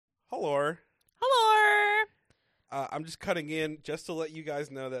Hello. Hello. I'm just cutting in just to let you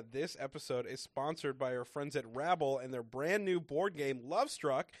guys know that this episode is sponsored by our friends at Rabble and their brand new board game,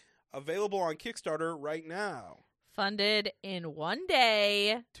 Lovestruck, available on Kickstarter right now. Funded in 1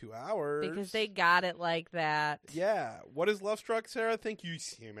 day. 2 hours. Because they got it like that. Yeah. What is Lovestruck, Sarah? Thank you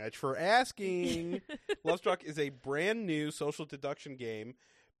so much for asking. Lovestruck is a brand new social deduction game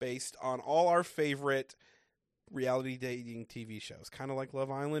based on all our favorite reality dating TV shows. Kind of like Love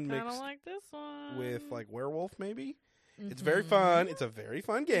Island Kind of mixed like this one. with like werewolf, maybe. Mm-hmm. It's very fun. It's a very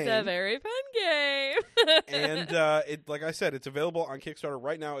fun game. It's a very fun game. And it, like I said, it's available on Kickstarter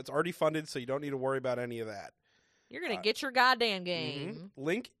right now. It's already funded, so you don't need to worry about any of that. You're going to get your goddamn game. Mm-hmm.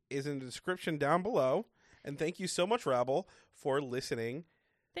 Link is in the description down below. And thank you so much, Rabble, for listening.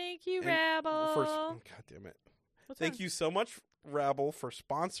 Thank you, And Rabble. God damn it. Thank you so much, Rabble, for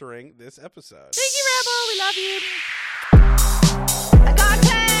sponsoring this episode. Thank you, Rabble. We love you. I got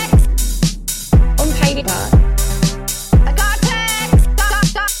text on paper. I got text. Got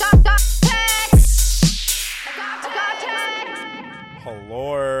text. I got text.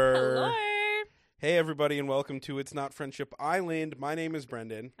 Hello. Hello. Hey, everybody, and welcome to It's Not Friendship Island. My name is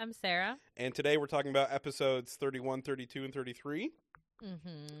Brendan. I'm Sarah. And today we're talking about episodes 31, 32, and 33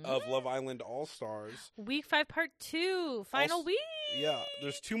 of Love Island All-Stars. Week 5, part 2. Final week. Yeah,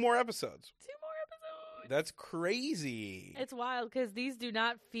 there's 2 more episodes. 2 more episodes. That's crazy. It's wild because these do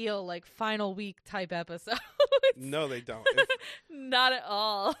not feel like final week type episodes. No, they don't. Not at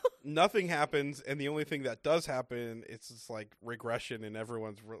all. Nothing happens, and the only thing that does happen, it's just like regression in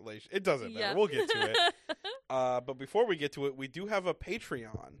everyone's relation. It doesn't matter. Yeah. We'll get to it. But before we get to it, we do have a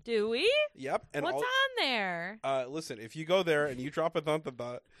Patreon. Do we? Yep. And What's on there? Listen, if you go there and you drop a thump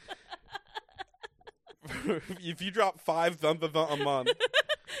if you drop 5 thump a month,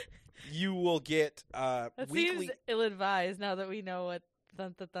 you will get That weekly. seems ill-advised now that we know what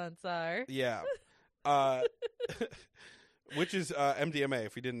thunts are. Yeah. Which is MDMA,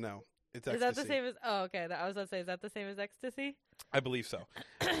 if we didn't know. It's ecstasy. Is that the same as... Oh, okay. I was going to say, is that the same as ecstasy? I believe so.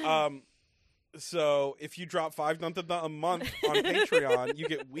 So if you drop 5 thump a month on Patreon, you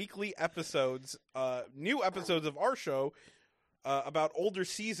get weekly episodes, new episodes of our show about older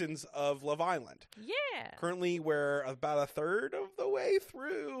seasons of Love Island. Yeah. Currently, we're about a third of the way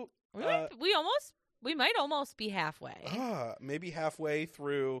through. We might almost be halfway. Maybe halfway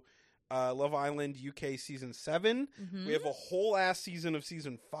through Love Island UK Season 7. Mm-hmm. We have a whole ass season of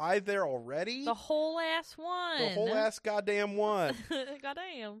Season 5 there already. The whole ass one. The whole ass goddamn one.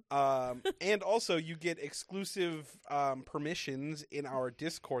 Goddamn. And also, you get exclusive permissions in our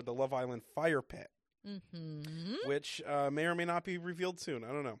Discord, the Love Island Fire Pit, which may or may not be revealed soon. I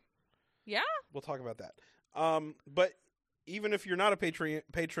don't know. Yeah? We'll talk about that. But even if you're not a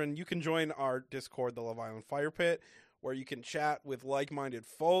patron, you can join our Discord, the Love Island Fire Pit, where you can chat with like-minded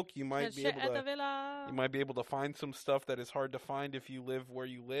folk. You might be able to find some stuff that is hard to find if you live where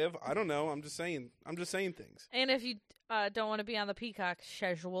you live. I don't know. I'm just saying things. And if you don't want to be on the Peacock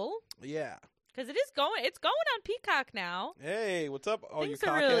schedule, Yeah. because it's going on Peacock now. Hey, what's up, all Things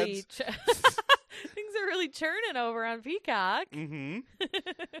you are really cockheads? things are really churning over on Peacock. Mm-hmm.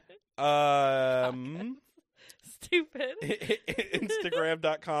 Stupid.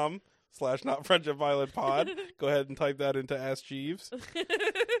 Instagram.com/NotFriendshipIslandPod. Go ahead and type that into Ask Jeeves.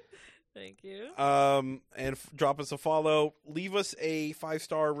 Thank you. And drop us a follow. Leave us a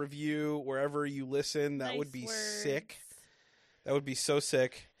 5-star review wherever you listen. That would be sick. That would be so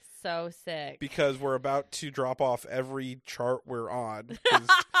sick. So sick. Because we're about to drop off every chart we're on.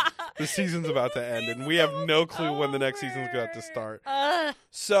 The season's about to end, and we have no clue when the next season's about to start.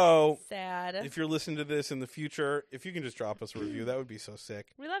 So, sad. If you're listening to this in the future, if you can just drop us a review, that would be so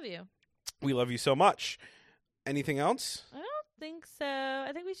sick. We love you. We love you so much. Anything else? I don't think so.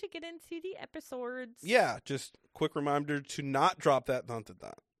 I think we should get into the episodes. Yeah, just quick reminder to not drop that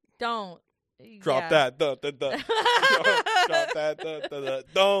dun-dun-dun. Don't. Drop that dun-dun-dun. Drop that dun-dun-dun.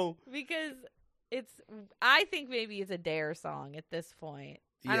 Don't. Because I think maybe it's a Dare song at this point.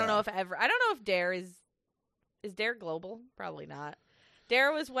 Yeah. I don't know if Dare is Dare global? Probably not.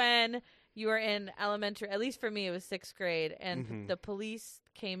 Dare was when you were in elementary, at least for me, it was 6th grade, and the police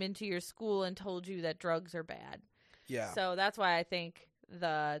came into your school and told you that drugs are bad. Yeah. So that's why I think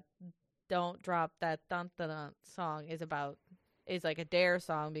the Don't Drop That Dun Dun Dun song is like a Dare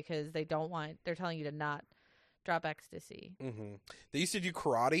song because they're telling you to not drop ecstasy. Mm-hmm. They used to do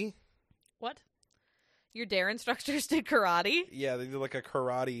karate. What? Your Dare instructors did karate? Yeah, they did like a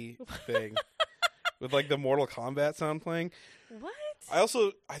karate thing with like the Mortal Kombat sound playing. What? I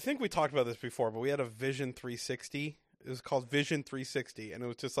think we talked about this before, but we had a Vision 360. It was called Vision 360, and it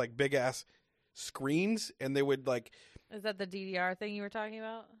was just like big ass screens, and they would like Is that the DDR thing you were talking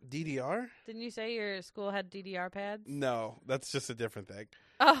about? DDR? Didn't you say your school had DDR pads? No, that's just a different thing.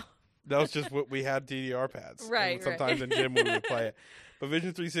 Oh. That was just what we had, DDR pads. Right, and sometimes in gym we would play it. But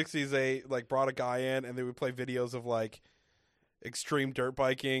Vision 360s, they like brought a guy in and they would play videos of like extreme dirt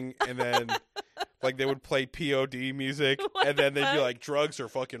biking, and then like they would play POD music, and then they'd be like, drugs are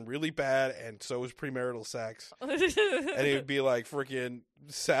fucking really bad, and so is premarital sex. And it would be like freaking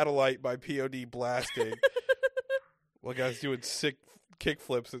Satellite by POD blasting. Well, guys doing sick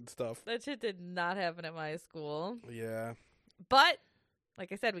kickflips and stuff. That shit did not happen at my school. Yeah. But,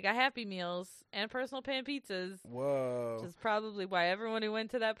 like I said, we got Happy Meals and personal pan pizzas. Whoa. Which is probably why everyone who went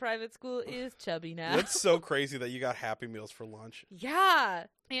to that private school is chubby now. That's so crazy that you got Happy Meals for lunch. Yeah.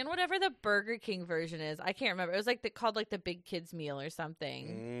 And whatever the Burger King version is, I can't remember. It was like called like the Big Kids Meal or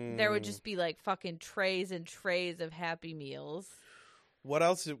something. There would just be like fucking trays and trays of Happy Meals. What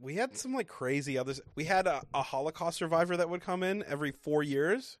else? We had some like crazy others. We had a Holocaust survivor that would come in every 4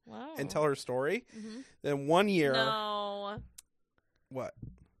 years and tell her story. Mm-hmm. Then 1 year. No. What?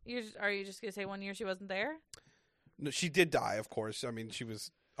 Are you just going to say 1 year she wasn't there? No, she did die, of course. I mean, she was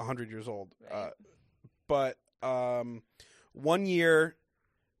 100 years old. Right. But 1 year,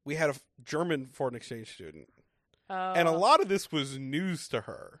 we had a German foreign exchange student. And a lot of this was news to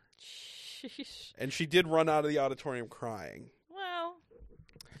her. Sheesh. And she did run out of the auditorium crying. Well.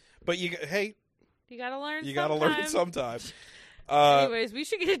 But you gotta learn. You gotta learn sometime. Anyways, we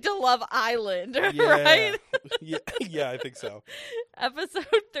should get into Love Island, right? yeah, I think so. Episode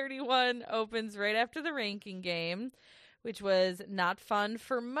 31 opens right after the ranking game, which was not fun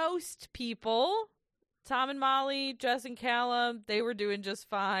for most people. Tom and Molly, Jess and Callum, they were doing just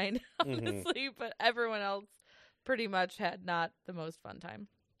fine, honestly, but everyone else pretty much had not the most fun time.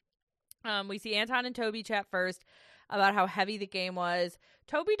 We see Anton and Toby chat first about how heavy the game was.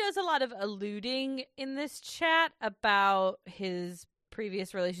 Toby does a lot of alluding in this chat about his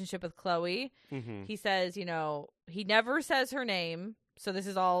previous relationship with Chloe. Mm-hmm. He says, he never says her name, so this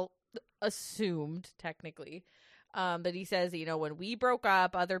is all assumed, technically. But he says, when we broke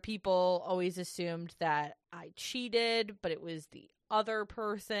up, other people always assumed that I cheated, but it was the other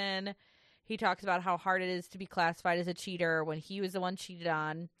person. He talks about how hard it is to be classified as a cheater when he was the one cheated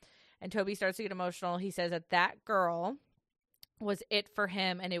on. And Toby starts to get emotional. He says that girl was it for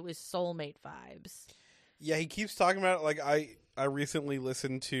him, and it was soulmate vibes. Yeah, he keeps talking about it. Like, I recently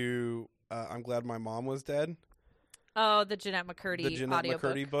listened to I'm Glad My Mom Was Dead. Oh, the Jeanette McCurdy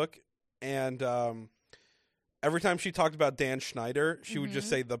audiobook. book. And every time she talked about Dan Schneider, she would just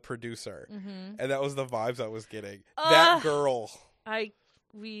say the producer. Mm-hmm. And that was the vibes I was getting. That girl.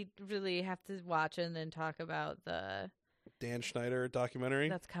 We really have to watch and then talk about the Dan Schneider documentary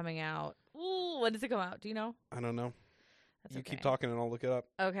that's coming out. Ooh, when does it come out? Do you know? I don't know. That's you okay. keep talking and I'll look it up.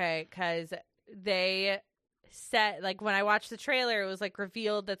 Okay, because they said, like, when I watched the trailer, it was like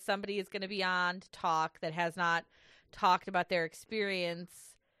revealed that somebody is going to be on to talk that has not talked about their experience,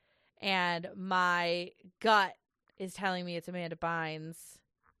 and my gut is telling me it's Amanda Bynes,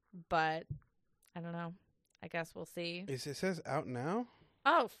 but I don't know. I guess we'll see. It says out now?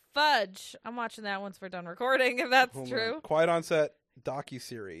 Oh, fudge. I'm watching that once we're done recording, if that's true. Quiet on Set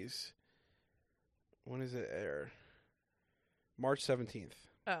docuseries. When does it air? March 17th.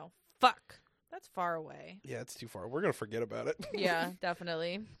 Oh, fuck. That's far away. Yeah, it's too far. We're going to forget about it. Yeah,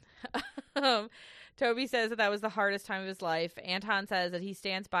 definitely. Toby says that was the hardest time of his life. Anton says that he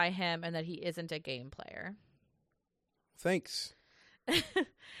stands by him and that he isn't a game player. Thanks.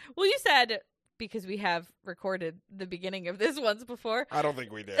 Well, you said, because we have recorded the beginning of this once before. I don't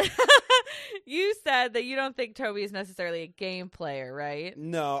think we did. You said that you don't think Toby is necessarily a game player, right?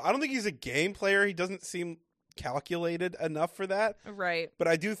 No, I don't think he's a game player. He doesn't seem calculated enough for that. Right. But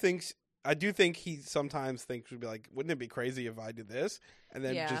I do think he sometimes thinks would be like, wouldn't it be crazy if I did this? And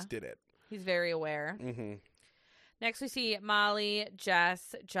then just did it. He's very aware. Mm-hmm. Next, we see Molly,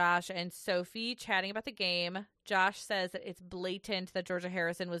 Jess, Josh, and Sophie chatting about the game. Josh says that it's blatant that Georgia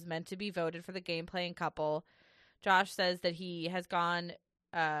Harrison was meant to be voted for the game playing couple. Josh says that she has gone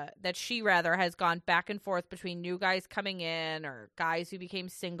back and forth between new guys coming in or guys who became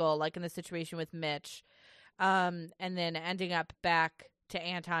single, like in the situation with Mitch, and then ending up back to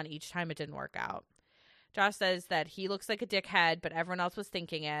Anton each time it didn't work out. Josh says that he looks like a dickhead, but everyone else was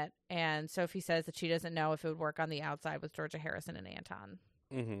thinking it. And Sophie says that she doesn't know if it would work on the outside with Georgia Harrison and Anton.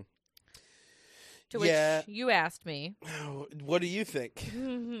 Mm-hmm. To which you asked me, what do you think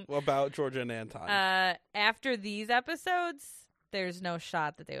about Georgia and Anton? After these episodes, there's no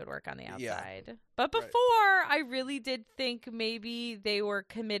shot that they would work on the outside. Yeah. But before, I really did think maybe they were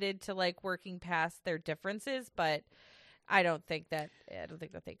committed to like working past their differences, but I don't think that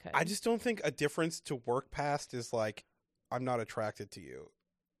they could. I just don't think a difference to work past is like I'm not attracted to you,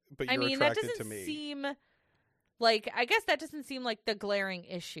 but I you're mean, that attracted doesn't to me. seem like, I guess that doesn't seem like the glaring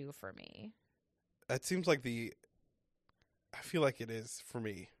issue for me. That seems like I feel like it is for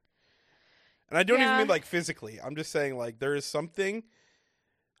me. And I don't even mean like physically. I'm just saying like there is something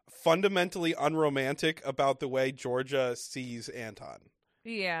fundamentally unromantic about the way Georgia sees Anton.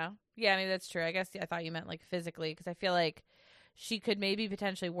 Yeah. Yeah, maybe that's true. I guess I thought you meant like physically, because I feel like she could maybe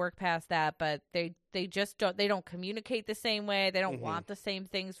potentially work past that, but they just don't communicate the same way. They don't want the same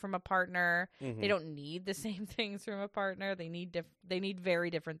things from a partner. They don't need the same things from a partner. They need very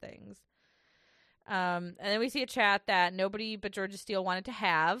different things. And then we see a chat that nobody but Georgia Steele wanted to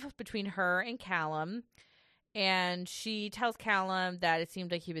have between her and Callum. And she tells Callum that it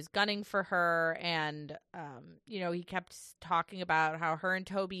seemed like he was gunning for her. And, he kept talking about how her and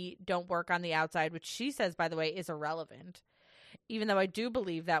Toby don't work on the outside, which she says, by the way, is irrelevant. Even though I do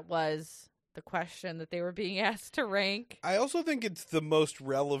believe that was the question that they were being asked to rank. I also think it's the most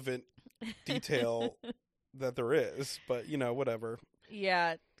relevant detail that there is. But, whatever.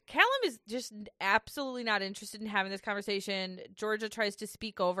 Yeah. Callum is just absolutely not interested in having this conversation. Georgia tries to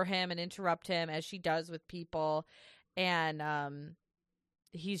speak over him and interrupt him, as she does with people. And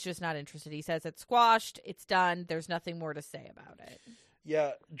he's just not interested. He says it's squashed. It's done. There's nothing more to say about it.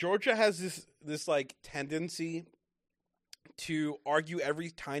 Yeah. Georgia has this like tendency to argue every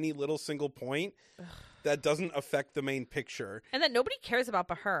tiny little single point that doesn't affect the main picture. And that nobody cares about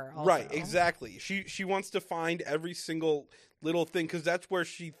but her. Also. Right, exactly. She wants to find every single little thing because that's where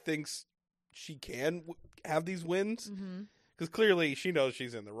she thinks she can have these wins. Because clearly she knows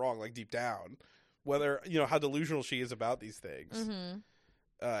she's in the wrong, like deep down. Whether, how delusional she is about these things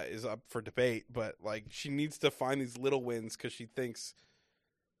is up for debate. But, like, she needs to find these little wins because she thinks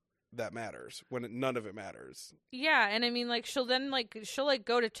that matters when none of it matters. Yeah, and I mean, like, she'll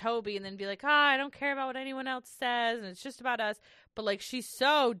go to Toby and then be like, I don't care about what anyone else says, and it's just about us. But, like, she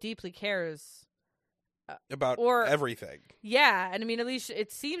so deeply cares about everything. Yeah, and I mean, at least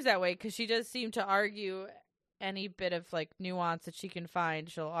it seems that way, because she does seem to argue any bit of, like, nuance that she can find.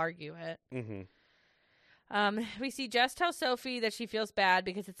 She'll argue it. We see Jess tell Sophie that she feels bad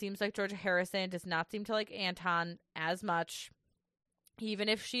because it seems like Georgia Harrison does not seem to like Anton as much. Even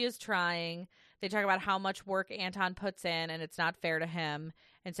if she is trying. They talk about how much work Anton puts in, and it's not fair to him.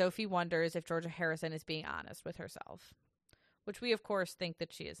 And Sophie wonders if Georgia Harrison is being honest with herself, which we, of course, think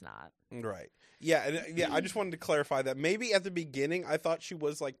that she is not. Right. Yeah, and I just wanted to clarify that. Maybe at the beginning, I thought she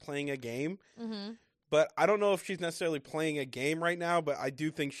was, like, playing a game. But I don't know if she's necessarily playing a game right now, but I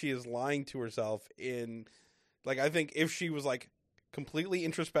do think she is lying to herself in, like, I think if she was, like, completely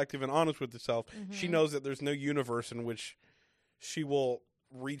introspective and honest with herself, she knows that there's no universe in which she will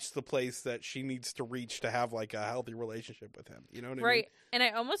reach the place that she needs to reach to have like a healthy relationship with him. You know what I mean? Right. And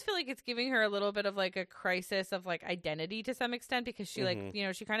I almost feel like it's giving her a little bit of like a crisis of like identity to some extent, because she like,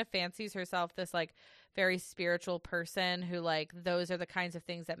 she kind of fancies herself this like very spiritual person who like those are the kinds of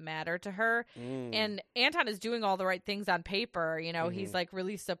things that matter to her. And Anton is doing all the right things on paper. He's like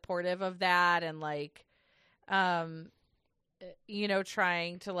really supportive of that and like, trying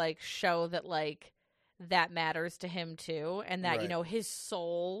to like show that like that matters to him too, and that right. His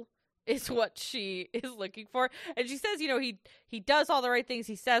soul is what she is looking for. And she says he does all the right things,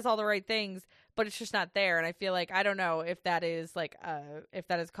 he says all the right things, but it's just not there. And I feel like I don't know if that is like if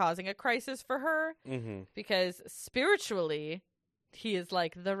that is causing a crisis for her, because spiritually he is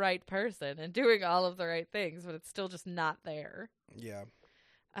like the right person and doing all of the right things, but it's still just not there.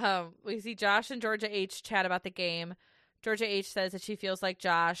 We see Josh and Georgia H chat about the game. Georgia H says that she feels like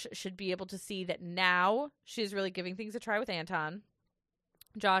Josh should be able to see that now she's really giving things a try with Anton.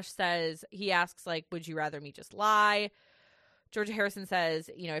 Josh says, he asks, like, would you rather me just lie? Georgia Harrison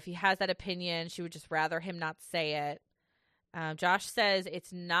says, if he has that opinion, she would just rather him not say it. Josh says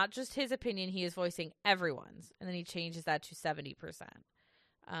it's not just his opinion, he is voicing everyone's. And then he changes that to 70%.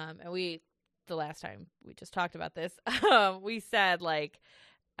 And the last time we just talked about this, we said, like,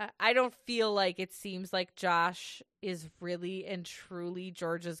 I don't feel like it seems like Josh is really and truly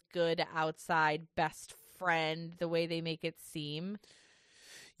Georgia's good outside best friend the way they make it seem.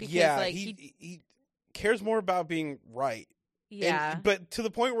 Because, like, he cares more about being right. Yeah. But to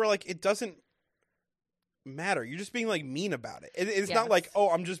the point where, like, it doesn't matter. You're just being, like, mean about it. It's not like, oh,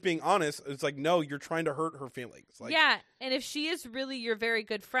 I'm just being honest. It's like, no, you're trying to hurt her feelings. Like, yeah, and if she is really your very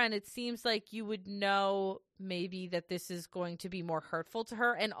good friend, it seems like you would know maybe that this is going to be more hurtful to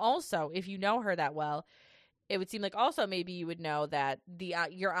her. And also, if you know her that well, it would seem like also maybe you would know that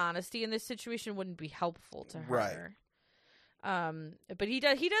your honesty in this situation wouldn't be helpful to her. Right. But he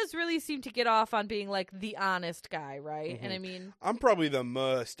does really seem to get off on being like the honest guy, right? And I mean, I'm probably the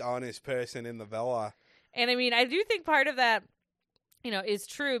most honest person in the villa. And I mean, I do think part of that, is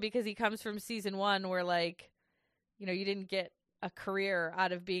true because he comes from season 1 where, like, you didn't get a career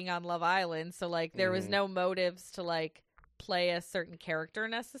out of being on Love Island. So, like, there was no motives to, like, play a certain character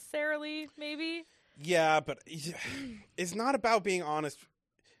necessarily, maybe. Yeah, but it's not about being honest.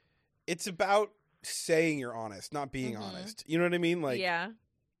 It's about saying you're honest, not being honest. You know what I mean? Like, yeah.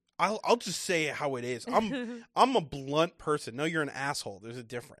 I'll just say it how it is. I'm a blunt person. No, you're an asshole. There's a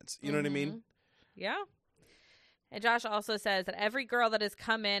difference. You know what I mean? Yeah. And Josh also says that every girl that has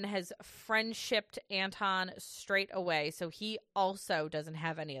come in has friendshipped Anton straight away, so he also doesn't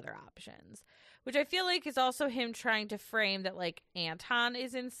have any other options. Which I feel like is also him trying to frame that, like, Anton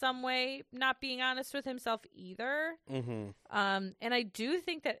is in some way not being honest with himself either. And I do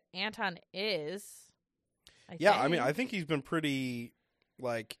think that Anton is. I mean, I think he's been pretty,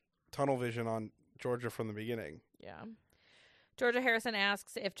 like, tunnel vision on Georgia from the beginning. Yeah. Georgia Harrison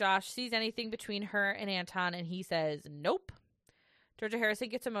asks if Josh sees anything between her and Anton, and he says nope. Georgia Harrison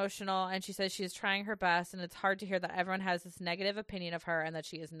gets emotional, and she says she is trying her best, and it's hard to hear that everyone has this negative opinion of her and that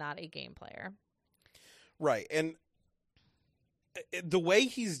she is not a game player. Right, and the way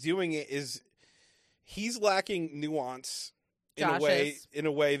he's doing it is he's lacking nuance in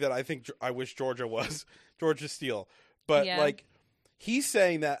a way that I think I wish Georgia was, Georgia Steele. But like, he's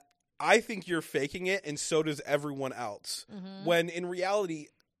saying that I think you're faking it, and so does everyone else. When in reality,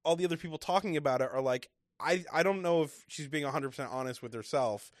 all the other people talking about it are like, I don't know if she's being 100% honest with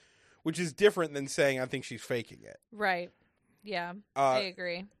herself, which is different than saying I think she's faking it. Right. Yeah, I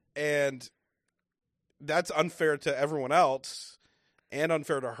agree. And that's unfair to everyone else and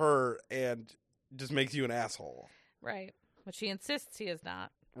unfair to her, and just makes you an asshole. Right. But she insists he is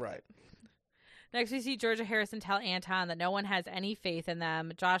not. Right. Next, we see Georgia Harrison tell Anton that no one has any faith in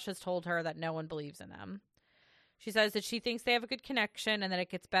them. Josh has told her that no one believes in them. She says that she thinks they have a good connection and that it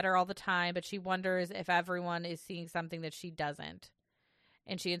gets better all the time, but she wonders if everyone is seeing something that she doesn't.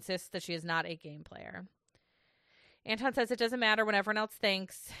 And she insists that she is not a game player. Anton says it doesn't matter what everyone else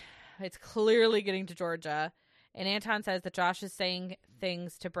thinks. It's clearly getting to Georgia. And Anton says that Josh is saying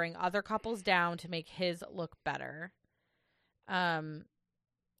things to bring other couples down to make his look better.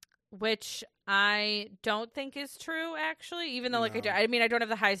 Which I don't think is true, actually. Even though, like, I don't have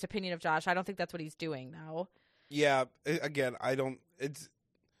the highest opinion of Josh. I don't think that's what he's doing, though. Yeah, again, I don't. It's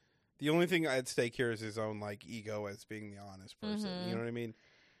the only thing at stake here is his own, like, ego as being the honest person. You know what I mean?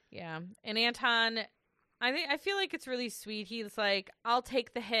 Yeah, and Anton, I feel like it's really sweet. He's like, I'll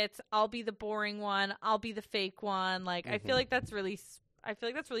take the hits. I'll be the boring one. I'll be the fake one. Like, I feel like that's really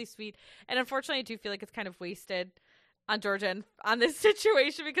sweet. And unfortunately, I do feel like it's kind of wasted on Georgia and on this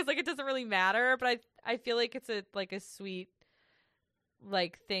situation because, like, it doesn't really matter. But I feel like it's a sweet,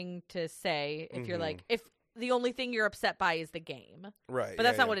 like, thing to say if you're like, if the only thing you're upset by is the game. Right. But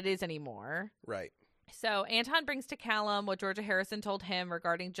that's not what it is anymore. Right. So Anton brings to Callum what Georgia Harrison told him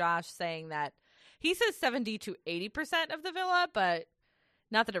regarding Josh, saying that he says 70 to 80% of the villa, but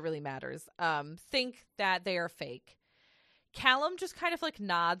not that it really matters, think that they are fake. Callum just kind of, like,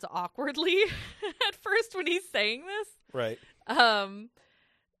 nods awkwardly at first when he's saying this. Right.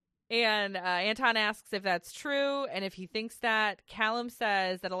 And Anton asks if that's true and if he thinks that. Callum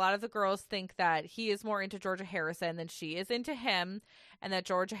says that a lot of the girls think that he is more into Georgia Harrison than she is into him, and that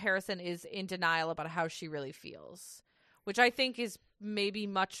Georgia Harrison is in denial about how she really feels, which I think is maybe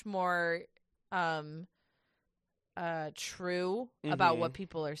much more true about what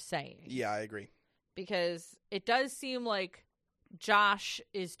people are saying. Yeah, I agree. Because it does seem like Josh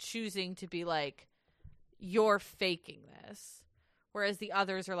is choosing to be like, you're faking this. Whereas the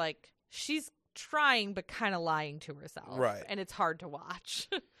others are like, she's trying but kind of lying to herself. Right. And it's hard to watch.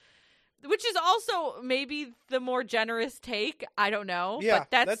 Which is also maybe the more generous take. I don't know. Yeah,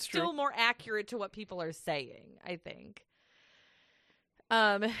 but that's true. Still more accurate to what people are saying, I think.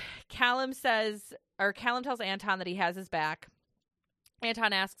 Callum tells Anton that he has his back.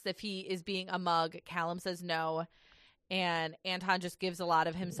 Anton asks if he is being a mug. Callum says no. And Anton just gives a lot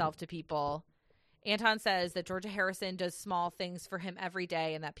of himself to people. Anton says that Georgia Harrison does small things for him every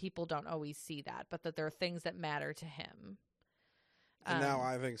day and that people don't always see that, but that there are things that matter to him. And now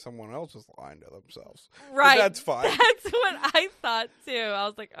I think someone else is lying to themselves. Right. But that's fine. That's what I thought, too. I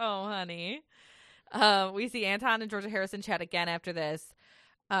was like, oh, honey. We see Anton and Georgia Harrison chat again after this.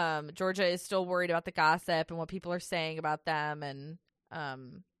 Georgia is still worried about the gossip and what people are saying about them, and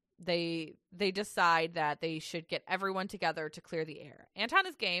they decide that they should get everyone together to clear the air. Anton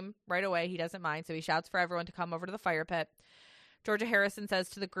is game right away. He doesn't mind, so he shouts for everyone to come over to the fire pit. Georgia Harrison says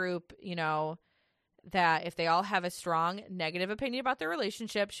to the group, that if they all have a strong negative opinion about their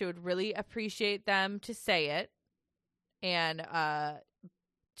relationship, she would really appreciate them to say it. And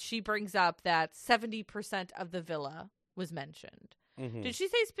she brings up that 70% of the villa was mentioned. Mm-hmm. Did she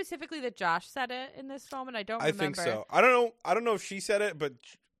say specifically that Josh said it in this moment? I don't remember. I think so. I don't know if she said it, but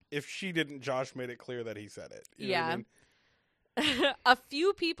if she didn't, Josh made it clear that he said it. You know what I mean? A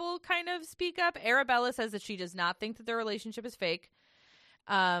few people kind of speak up. Arabella says that she does not think that their relationship is fake.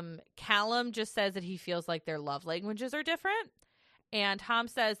 Callum just says that he feels like their love languages are different. And Tom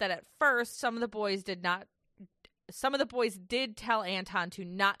says that at first some of the boys did tell Anton to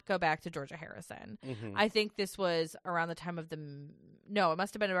not go back to Georgia Harrison. Mm-hmm. I think this was around the time of it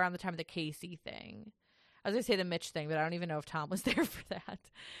must have been around the time of the Casey thing. I was going to say the Mitch thing, but I don't even know if Tom was there for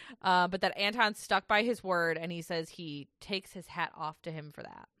that. But that Anton stuck by his word, and he says he takes his hat off to him for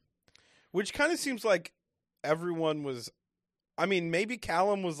that. Which kind of seems like everyone was... I mean, maybe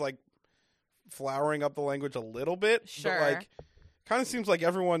Callum was, like, flowering up the language a little bit. Sure. But, like, kind of seems like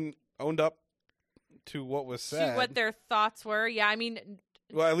everyone owned up to what was said. To what their thoughts were. Yeah, I mean...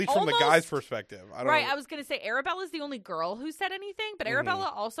 Well, at least from the guy's perspective. I was going to say Arabella's the only girl who said anything, but Arabella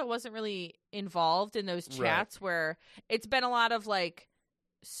also wasn't really involved in those chats where it's been a lot of, like,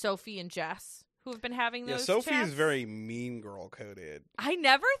 Sophie and Jess who have been having those Sophie chats. is very mean girl coded. I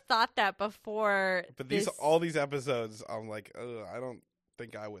never thought that before. But all these episodes, I'm like, I don't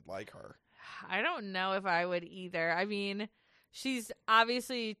think I would like her. I don't know if I would either. I mean... she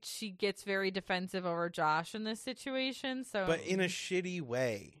gets very defensive over Josh in this situation. But in a shitty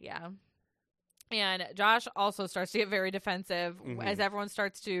way. Yeah. And Josh also starts to get very defensive as everyone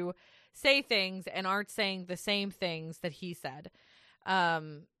starts to say things and aren't saying the same things that he said.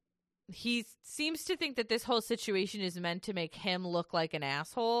 He seems to think that this whole situation is meant to make him look like an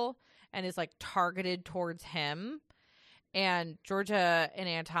asshole and is like targeted towards him. And Georgia and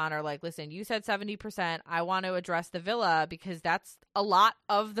Anton are like, listen, you said 70%. I want to address the villa because that's a lot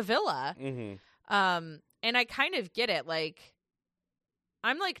of the villa. Mm-hmm. And I kind of get it. Like,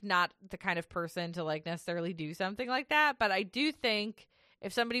 I'm like not the kind of person to like necessarily do something like that. But I do think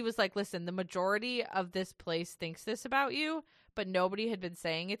if somebody was like, listen, the majority of this place thinks this about you, but nobody had been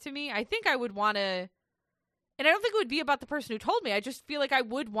saying it to me, I think I would want to. And I don't think it would be about the person who told me. I just feel like I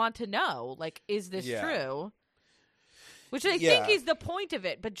would want to know, like, is this true? Which I think is the point of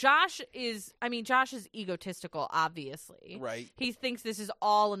it. But Josh is egotistical, obviously. Right. He thinks this is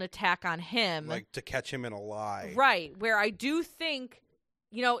all an attack on him. Like, to catch him in a lie. Right. Where I do think,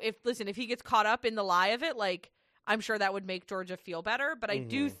 if he gets caught up in the lie of it, like, I'm sure that would make Georgia feel better. But I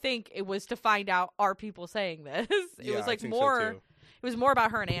do think it was to find out, are people saying this? It was like more, it was more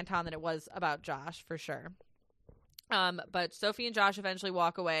about her and Anton than it was about Josh, for sure. But Sophie and Josh eventually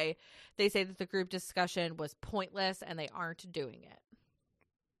walk away. They say that the group discussion was pointless and they aren't doing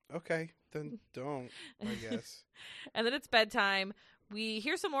it. Okay, then don't, I guess. And then it's bedtime. We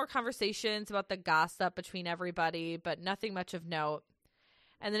hear some more conversations about the gossip between everybody, but nothing much of note.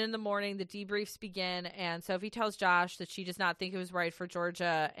 And then in the morning, the debriefs begin, and Sophie tells Josh that she does not think it was right for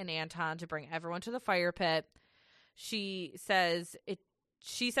Georgia and Anton to bring everyone to the fire pit. She says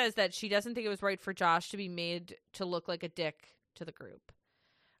that she doesn't think it was right for Josh to be made to look like a dick to the group.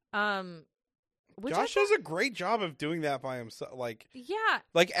 Josh does a great job of doing that by himself. Like, yeah.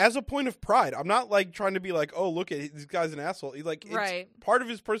 Like, as a point of pride. I'm not, like, trying to be like, oh, look, this guy's an asshole. It's part of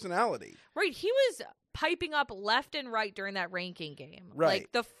his personality. Right. He was piping up left and right during that ranking game. Right.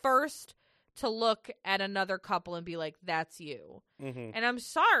 Like, the first to look at another couple and be like, that's you. Mm-hmm. And I'm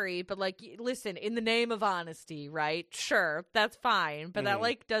sorry, but, like, listen, in the name of honesty, right? Sure, that's fine. But that,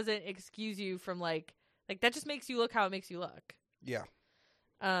 like, doesn't excuse you from, like, that just makes you look how it makes you look. Yeah.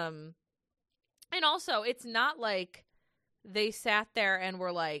 And also, it's not like they sat there and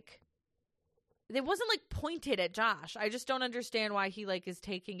were, like, it wasn't, like, pointed at Josh. I just don't understand why he, like, is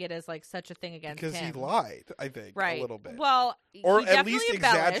taking it as, like, such a thing against him. Because he lied, I think, a little bit. Well, or he at least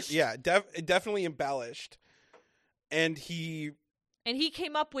embellished. Definitely embellished. And he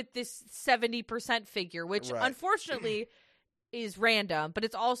came up with this 70% figure, which unfortunately is random, but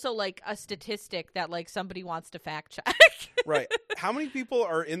it's also like a statistic that like somebody wants to fact check. Right. How many people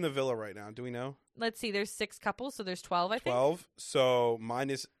are in the villa right now? Do we know? Let's see. There's 6 couples, so there's 12, I think. 12. So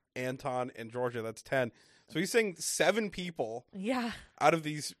minus Anton and Georgia, that's 10. So he's saying 7 people out of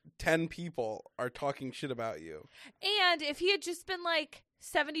these 10 people are talking shit about you. And if he had just been like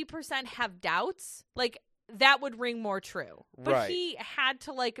 70% have doubts, like that would ring more true. But he had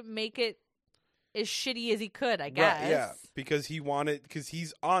to like make it as shitty as he could, I guess. Right, yeah, because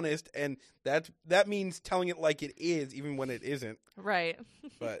he's honest, and that means telling it like it is, even when it isn't. Right.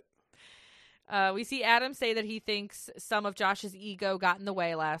 But we see Adam say that he thinks some of Josh's ego got in the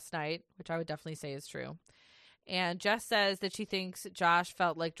way last night, which I would definitely say is true. And Jess says that she thinks Josh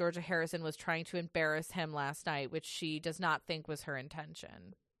felt like Georgia Harrison was trying to embarrass him last night, which she does not think was her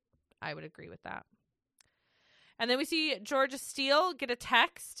intention. I would agree with that. And then we see Georgia Steele get a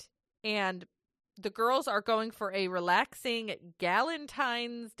text, and the girls are going for a relaxing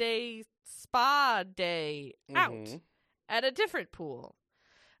Galentine's Day spa day out at a different pool.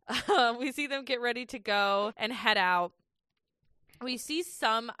 We see them get ready to go and head out. We see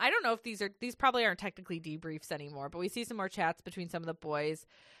some, I don't know if these probably aren't technically debriefs anymore, but we see some more chats between some of the boys.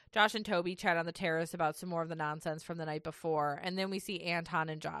 Josh and Toby chat on the terrace about some more of the nonsense from the night before. And then we see Anton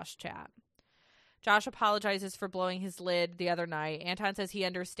and Josh chat. Josh apologizes for blowing his lid the other night. Anton says he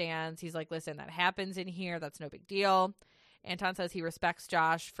understands. He's like, listen, that happens in here. That's no big deal. Anton says he respects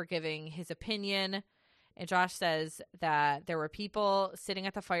Josh for giving his opinion. And Josh says that there were people sitting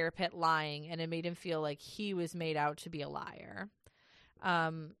at the fire pit lying, and it made him feel like he was made out to be a liar.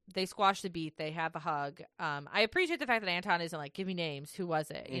 They squash the beat. They have a hug. I appreciate the fact that Anton isn't like, give me names. Who was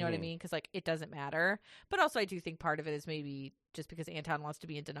it? You know what I mean? Because like, it doesn't matter. But also I do think part of it is maybe just because Anton wants to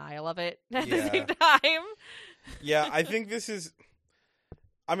be in denial of it at the same time. Yeah, I think this is,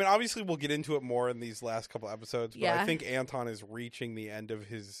 I mean, obviously we'll get into it more in these last couple episodes, but I think Anton is reaching the end of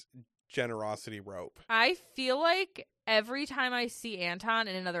his generosity rope. I feel like every time I see Anton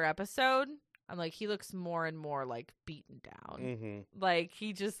in another episode, I'm like, he looks more and more like beaten down. Like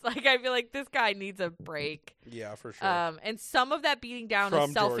he just like, I feel like this guy needs a break. Yeah, for sure. And some of that beating down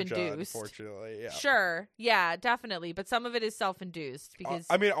is self-induced. Georgia, unfortunately, yeah. Sure, yeah, definitely. But some of it is self-induced because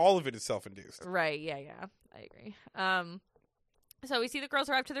I mean, all of it is self-induced. Right? Yeah, I agree. So we see the girls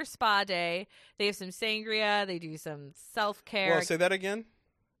arrive to their spa day. They have some sangria. They do some self-care. Well, say that again.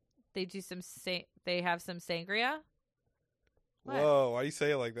 They do some. They have some sangria. What? Whoa, why do you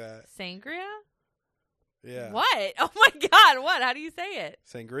say it like that? Sangria? Yeah. What? Oh my God, what? How do you say it?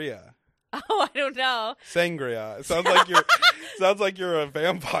 Sangria. Oh, I don't know. Sangria. It sounds like you're a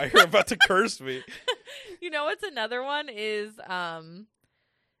vampire about to curse me. You know what's another one is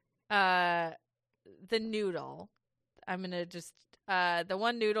the noodle. I'm gonna just the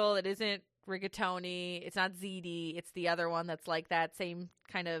one noodle that isn't rigatoni, it's not ziti, it's the other one that's like that same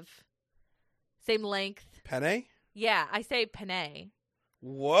length. Penne? Yeah, I say penne.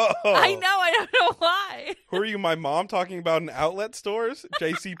 Whoa. I know, I don't know why. Who are you, my mom, talking about in outlet stores?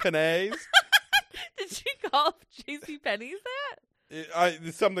 JC Penney's? Did she call JC Penney's that?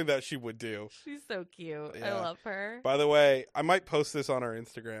 It's something that she would do. She's so cute. Yeah. I love her. By the way, I might post this on our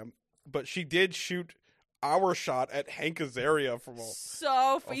Instagram, but she did shoot our shot at Hank Azaria from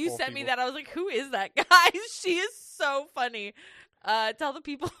you sent me that. I was like, who is that guy? She is so funny. Tell the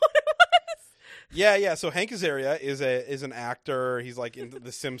people what it was. Yeah. So Hank Azaria is an actor. He's like in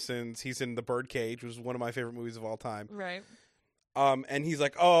The Simpsons. He's in The Birdcage, which is one of my favorite movies of all time. Right. And he's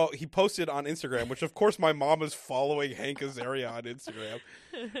like, he posted on Instagram, which of course my mom is following Hank Azaria on Instagram.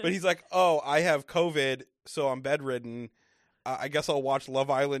 But he's like, I have COVID, so I'm bedridden. I guess I'll watch Love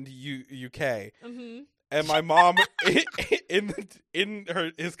Island UK. Mm-hmm. And my mom in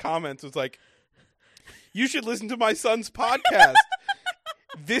his comments was like, you should listen to my son's podcast.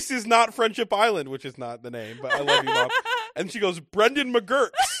 This is not Friendship Island, which is not the name, but I love you, Mom. And she goes, Brendan McGurk.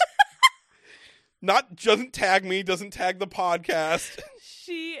 Doesn't tag me, doesn't tag the podcast.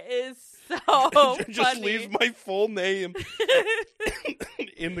 She is so just funny. leaves my full name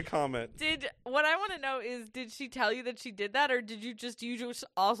in the comment. What I want to know is, did she tell you that she did that, or did you just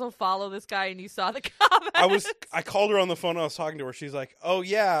also follow this guy and you saw the comment? I called her on the phone. I was talking to her. She's like, oh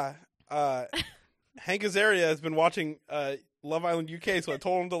yeah, Hank Azaria has been watching Love Island UK, so I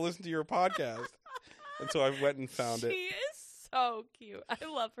told him to listen to your podcast. And so I went and found it. She is so cute. I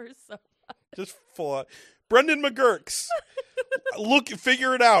love her so much. Just full of Brendan McGurks.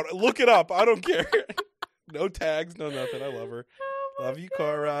 Figure it out. Look it up. I don't care. No tags, no nothing. I love her. Love you,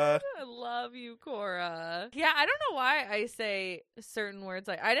 Cora. I love you, Cora. Yeah, I don't know why I say certain words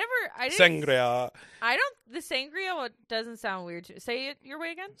like Sangria. The sangria doesn't sound weird to say it your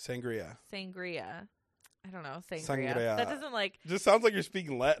way again? Sangria. I don't know, sangria. That doesn't like... It just sounds like you're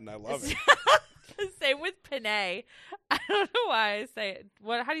speaking Latin. I love it. Same with penne. I don't know why I say it.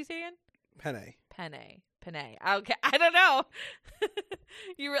 How do you say it again? Penne. Okay, I don't know.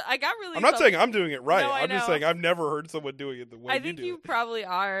 I got really... I'm not saying I'm doing it right. No, I'm just saying I've never heard someone doing it the way you do it. I think you probably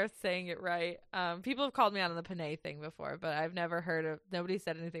are saying it right. People have called me out on the penne thing before, but I've never heard of... Nobody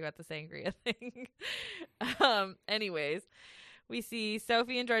said anything about the sangria thing. Anyways, we see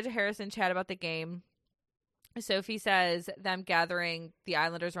Sophie and Georgia Harrison chat about the game. Sophie says them gathering the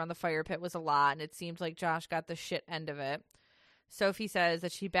Islanders around the fire pit was a lot, and it seemed like Josh got the shit end of it. Sophie says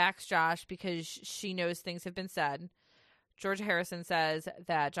that she backs Josh because she knows things have been said. Georgia Harrison says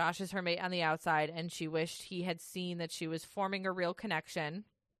that Josh is her mate on the outside, and she wished he had seen that she was forming a real connection.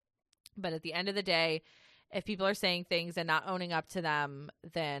 But at the end of the day, if people are saying things and not owning up to them,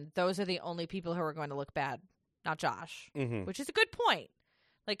 then those are the only people who are going to look bad, not Josh, which is a good point.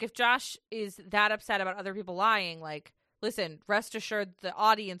 Like, if Josh is that upset about other people lying, like, listen, rest assured the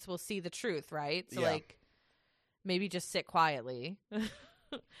audience will see the truth, right? So, like, maybe just sit quietly.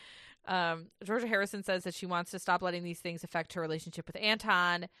 Georgia Harrison says that she wants to stop letting these things affect her relationship with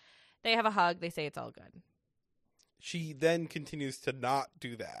Anton. They have a hug. They say it's all good. She then continues to not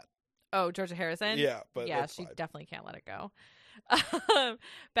do that. Oh, Georgia Harrison? Yeah, but yeah, she definitely can't let it go.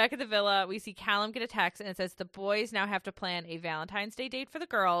 Back at the villa, we see Callum get a text, and it says the boys now have to plan a Valentine's Day date for the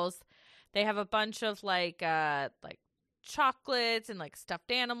girls. They have a bunch of like chocolates and like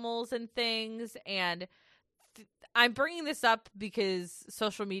stuffed animals and things, and I'm bringing this up because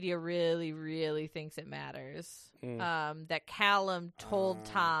social media really, really thinks it matters. That Callum told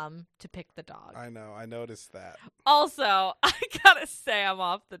Tom to pick the dog. I know. I noticed that. Also, I gotta say I'm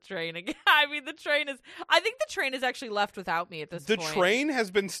off the train again. I mean, I think the train is actually left without me at this point. The train has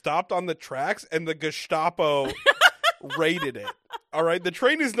been stopped on the tracks and the Gestapo raided it. All right? The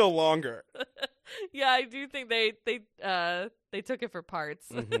train is no longer. Yeah, I do think they took it for parts.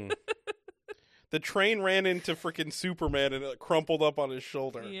 The train ran into freaking Superman and it crumpled up on his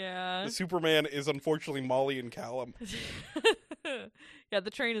shoulder. Yeah. The Superman is unfortunately Molly and Callum. Yeah,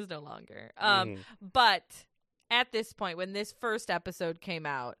 the train is no longer. But at this point, when this first episode came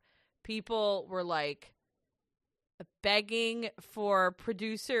out, people were like begging for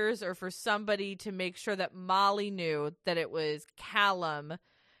producers or for somebody to make sure that Molly knew that it was Callum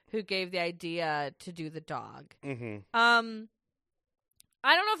who gave the idea to do the dog.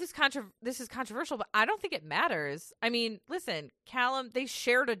 I don't know if this is controversial, but I don't think it matters. I mean, listen, Callum, they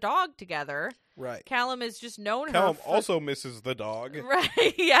shared a dog together. Right. Callum has just known her. Callum also misses the dog. Right.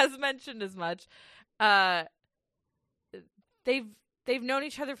 He has mentioned as much. They've known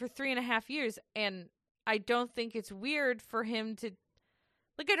each other for 3.5 years, and I don't think it's weird for him to,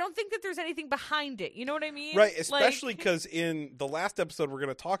 like, I don't think that there's anything behind it. You know what I mean? Right. Especially because in the last episode we're going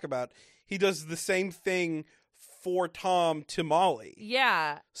to talk about, he does the same thing for Tom to Molly.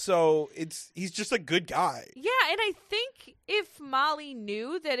 Yeah. So he's just a good guy. Yeah, and I think if Molly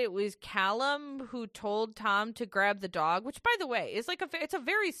knew that it was Callum who told Tom to grab the dog, which by the way is like it's a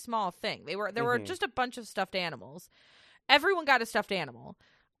very small thing. There were just a bunch of stuffed animals. Everyone got a stuffed animal.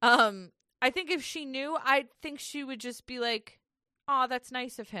 I think if she knew, I think she would just be like, "Oh, that's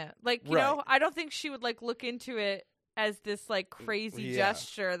nice of him." Like, you know, I don't think she would like look into it as this like crazy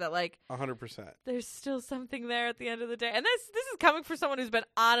gesture that like 100%. There's still something there at the end of the day. And this is coming from someone who's been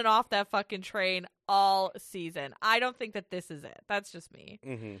on and off that fucking train all season. I don't think that this is it. That's just me.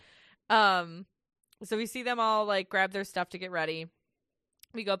 So we see them all like grab their stuff to get ready.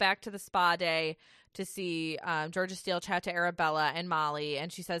 We go back to the spa day to see Georgia Steele chat to Arabella and Molly,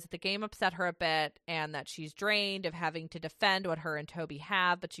 and she says that the game upset her a bit and that she's drained of having to defend what her and Toby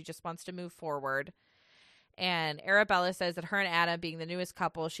have, but she just wants to move forward. And Arabella says that her and Adam, being the newest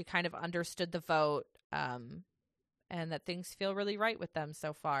couple, she kind of understood the vote, and that things feel really right with them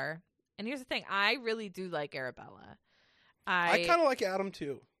so far. And here's the thing. I really do like Arabella. I kind of like Adam,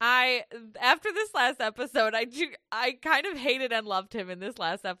 too. After this last episode, I kind of hated and loved him in this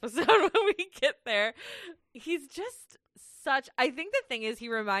last episode when we get there. He's just I think the thing is he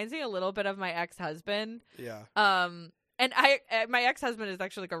reminds me a little bit of my ex-husband. Yeah. And my ex-husband is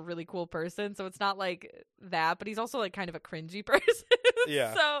actually like a really cool person, so it's not like that, but he's also like kind of a cringy person.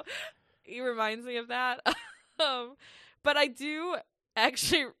 Yeah. So he reminds me of that. But I do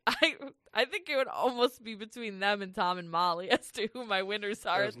actually, I think it would almost be between them and Tom and Molly as to who my winners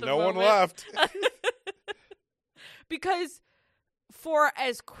are. There's at the no moment. one left. Because for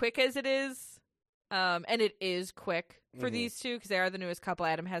as quick as it is, and it is quick for these two because they are the newest couple.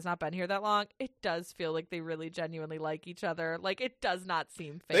 Adam has not been here that long. It does feel like they really genuinely like each other. Like, it does not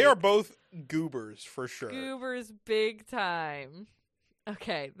seem fake. They are both goobers for sure. Goobers big time.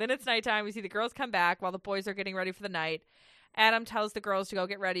 Okay, then it's nighttime. We see the girls come back while the boys are getting ready for the night. Adam tells the girls to go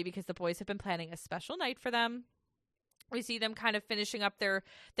get ready because the boys have been planning a special night for them. We see them kind of finishing up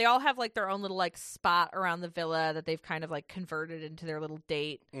they all have like their own little like spot around the villa that they've kind of like converted into their little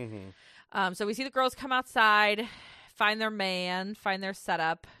date. So we see the girls come outside, find their man, find their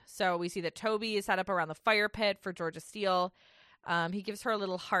setup. So we see that Toby is set up around the fire pit for Georgia Steele. He gives her a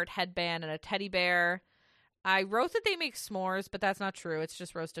little heart headband and a teddy bear. I wrote that they make s'mores, but that's not true. It's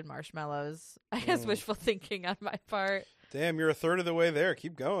just roasted marshmallows. I guess wishful thinking on my part. Damn, you're a third of the way there.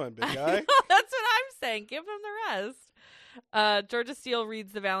 Keep going, big guy. That's what I'm saying. Give him the rest. Georgia Steele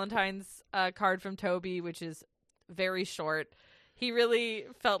reads the Valentine's card from Toby, which is very short. He really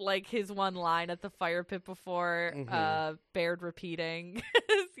felt like his one line at the fire pit before bared repeating.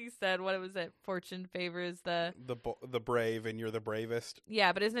 He said, what was it? Fortune favors the brave, and you're the bravest.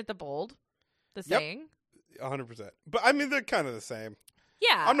 Yeah, but isn't it the bold? The saying? 100%. But I mean, they're kind of the same.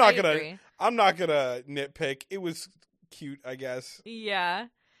 Yeah, I'm not gonna nitpick. It was cute, I guess. Yeah.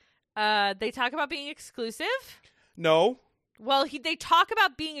 They talk about being exclusive. No. Well, they talk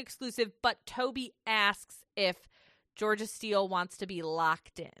about being exclusive, but Toby asks if Georgia Steele wants to be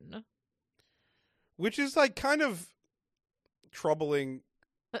locked in. Which is like kind of troubling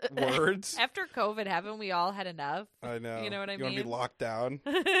words. After COVID, haven't we all had enough? I know. You know what I mean? You want to be locked down?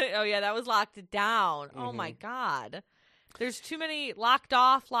 Oh, yeah, that was locked down. Mm-hmm. Oh, my God. There's too many locked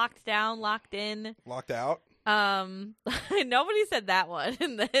off, locked down, locked in. Locked out? Nobody said that one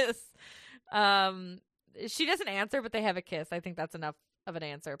in this. She doesn't answer, but they have a kiss. I think that's enough of an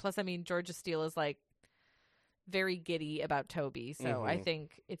answer. Plus, I mean, Georgia Steele is like very giddy about Toby, so I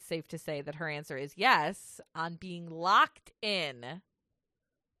think it's safe to say that her answer is yes on being locked in.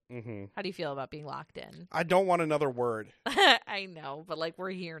 How do you feel about being locked in? I don't want another word. I know, but like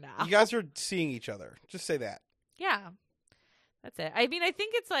we're here now. You guys are seeing each other. Just say that. Yeah, that's it. I mean, I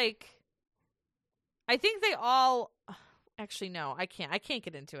think it's like, I think they all. Actually, no, I can't. I can't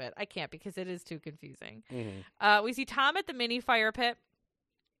get into it. I can't because it is too confusing. We see Tom at the mini fire pit.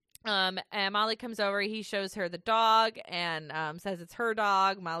 And Molly comes over. He shows her the dog and says it's her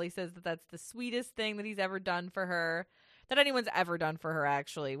dog. Molly says that that's the sweetest thing that he's ever done for her, that anyone's ever done for her,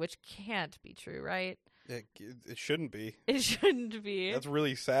 actually, which can't be true, right? It shouldn't be. It shouldn't be. That's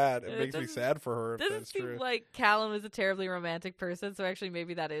really sad. It makes me sad for her if doesn't that's true. Seem like Callum is a terribly romantic person, so actually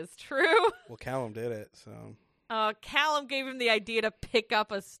maybe that is true. Well, Callum did it, so... Callum gave him the idea to pick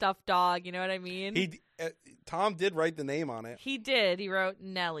up a stuffed dog. You know what I mean? Tom did write the name on it. He did. He wrote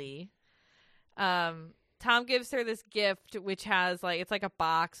Nellie. Tom gives her this gift, which has it's like a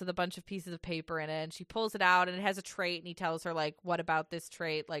box with a bunch of pieces of paper in it, and she pulls it out, and it has a trait, and he tells her what about this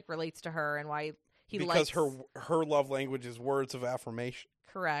trait relates to her and why he likes. Because her love language is words of affirmation.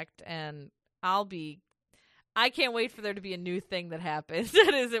 Correct, and I can't wait for there to be a new thing that happens.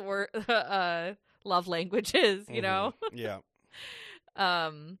 That isn't love languages, you know? Yeah.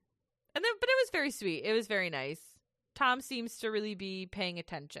 But it was very sweet. It was very nice. Tom seems to really be paying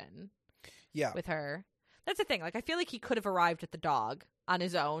attention. Yeah. With her. That's the thing. I feel like he could have arrived at the dog on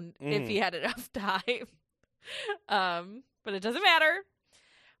his own if he had enough time. But it doesn't matter.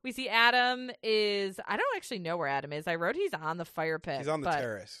 We see Adam I don't actually know where Adam is. I wrote he's on the fire pit. He's on the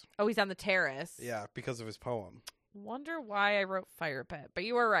terrace. Oh, he's on the terrace. Yeah, because of his poem. Wonder why I wrote fire pit, but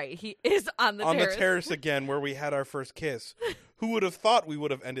you were right. He is on the terrace. On the terrace again, where we had our first kiss. Who would have thought we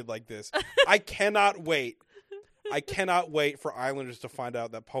would have ended like this? I cannot wait. I cannot wait for Islanders to find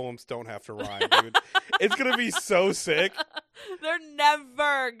out that poems don't have to rhyme, dude. It's going to be so sick. They're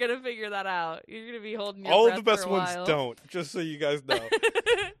never going to figure that out. You're going to be holding your breath. All of of the best ones don't, just so you guys know.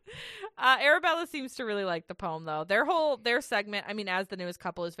 Arabella seems to really like the poem, though. Their segment, I mean, as the newest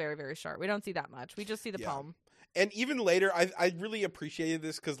couple, is very, very short. We don't see that much. We just see the poem. And even later, I really appreciated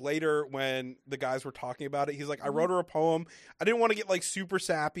this because later when the guys were talking about it, he's like, I wrote her a poem. I didn't want to get super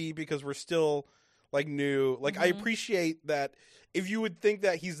sappy because we're still new. I appreciate that. If you would think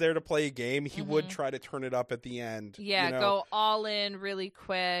that he's there to play a game, he would try to turn it up at the end. Yeah, you know? Go all in really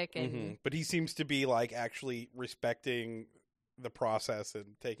quick. And But he seems to be actually respecting the process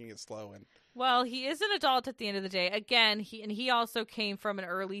and taking it slow. And well, he is an adult at the end of the day. Again, he also came from an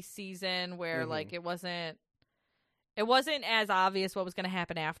early season where it wasn't as obvious what was going to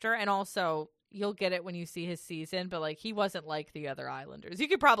happen after, and also you'll get it when you see his season, but he wasn't like the other Islanders. You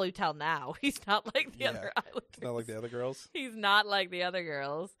could probably tell now he's not like the other Islanders. Not like the other girls. He's not like the other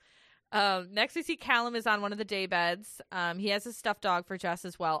girls. Next we see Callum is on one of the day beds. He has a stuffed dog for Jess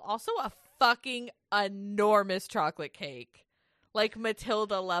as well. Also a fucking enormous chocolate cake.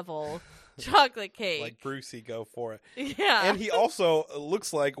 Matilda level chocolate cake. Like Brucey, go for it. Yeah. And he also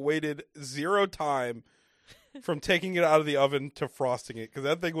looks waited 0 time from taking it out of the oven to frosting it, because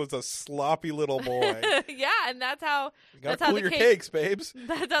that thing was a sloppy little boy. Yeah, and that's how you gotta cool your cakes, babes.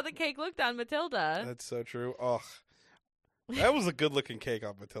 That's how the cake looked on Matilda. That's so true. Ugh. That was a good looking cake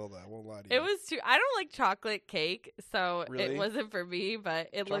on Matilda, I won't lie to you. It was too. I don't like chocolate cake, so really? It wasn't for me, but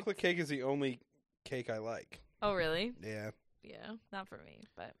chocolate cake is the only cake I like. Oh, really? Yeah. Yeah, not for me,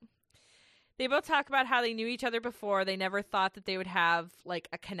 but they both talk about how they knew each other before. They never thought that they would have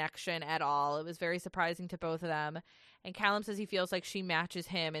a connection at all. It was very surprising to both of them. And Callum says he feels like she matches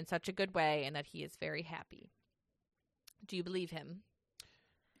him in such a good way and that he is very happy. Do you believe him?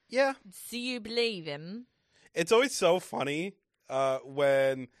 Yeah. Do you believe him? It's always so funny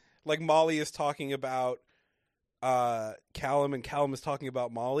when Molly is talking about Callum, and Callum is talking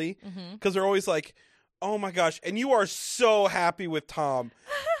about Molly, because they're always like, oh my gosh, and you are so happy with Tom,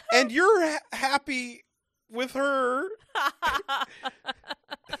 and you're happy with her.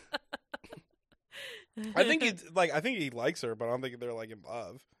 I think he likes her, but I don't think they're like in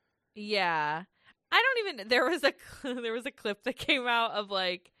love. Yeah. I don't even, there was a clip that came out of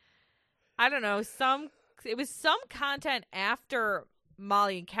like, I don't know, it was some content after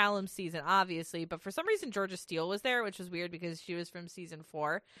Molly and Callum's season, obviously, but for some reason Georgia Steele was there, which was weird because she was from season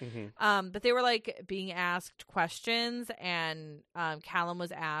 4. But they were like being asked questions, and Callum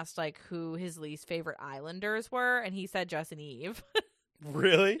was asked like who his least favorite Islanders were, and he said Jess and Eve.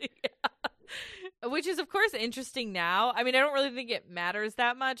 Really? Yeah. Which is of course interesting now. I mean, I don't really think it matters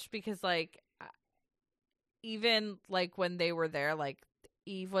that much because like even like when they were there, like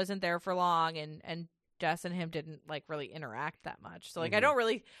Eve wasn't there for long, and Jess and him didn't like really interact that much. So like I don't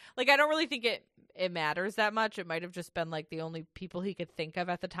really think it matters that much. It might have just been like the only people he could think of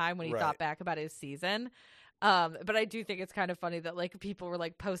at the time when he thought back about his season. But I do think it's kind of funny that like people were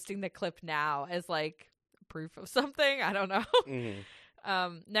like posting the clip now as like proof of something. I don't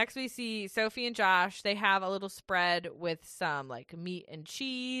know. Next we see Sophie and Josh. They have a little spread with some like meat and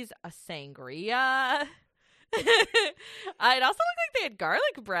cheese, a sangria. It also looked like they had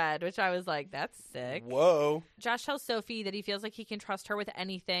garlic bread, which I was like, that's sick. Whoa. Josh tells Sophie that he feels like he can trust her with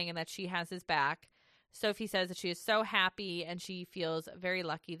anything and that she has his back. Sophie says that she is so happy and she feels very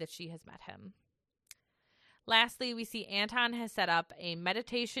lucky that she has met him. Lastly, we see Anton has set up a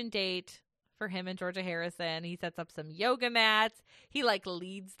meditation date for him and Georgia Harrison. He sets up some yoga mats. He like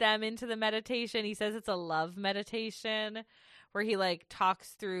leads them into the meditation. He says it's a love meditation where he like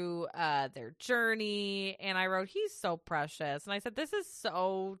talks through their journey. And I wrote, he's so precious. And I said, this is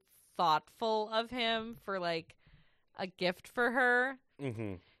so thoughtful of him for like a gift for her.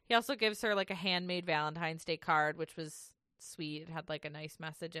 He also gives her like a handmade Valentine's Day card, which was sweet. It had like a nice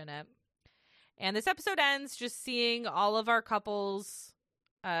message in it. And this episode ends just seeing all of our couples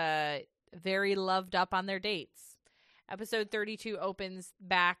very loved up on their dates. Episode 32 opens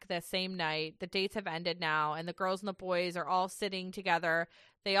back the same night. The dates have ended now, and the girls and the boys are all sitting together.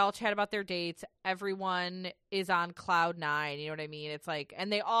 They all chat about their dates. Everyone is on cloud 9. You know what I mean? It's like,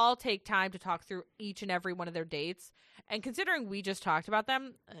 and they all take time to talk through each and every one of their dates. And considering we just talked about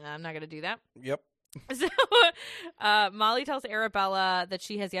them, I'm not going to do that. Yep. So Molly tells Arabella that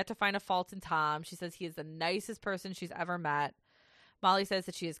she has yet to find a fault in Tom. She says he is the nicest person she's ever met. Molly says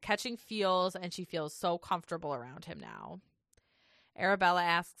that she is catching feels and she feels so comfortable around him now. Arabella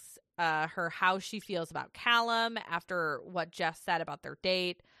asks her how she feels about Callum after what Jess said about their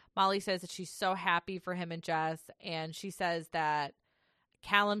date. Molly says that she's so happy for him and Jess, and she says that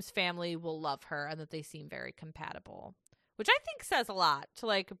Callum's family will love her and that they seem very compatible, which I think says a lot to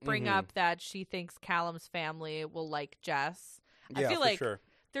like bring up that she thinks Callum's family will like Jess. Yeah, I feel for like sure.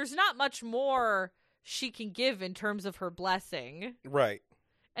 There's not much more she can give in terms of her blessing. Right.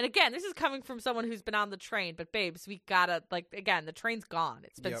 And again, this is coming from someone who's been on the train, but babes, we gotta, like, again, the train's gone.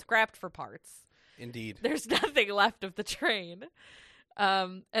 It's been scrapped for parts. Indeed. There's nothing left of the train.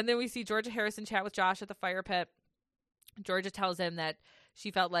 And then we see Georgia Harrison chat with Josh at the fire pit. Georgia tells him that she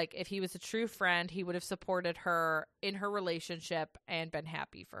felt like if he was a true friend, he would have supported her in her relationship and been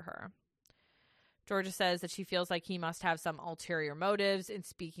happy for her. Georgia says that she feels like he must have some ulterior motives in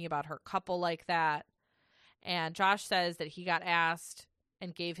speaking about her couple like that. And Josh says that he got asked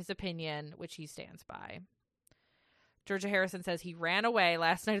and gave his opinion, which he stands by. Georgia Harrison says he ran away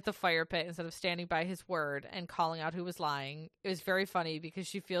last night at the fire pit instead of standing by his word and calling out who was lying. It was very funny because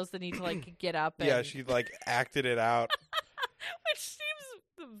she feels the need to like get up. And... yeah, she like acted it out. Which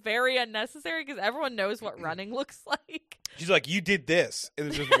seems very unnecessary because everyone knows what running looks like. She's like, you did this, and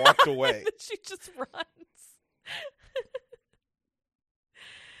then just walked away. She just runs.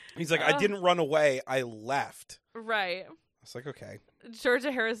 He's like, I didn't run away, I left. Right. I was like, okay.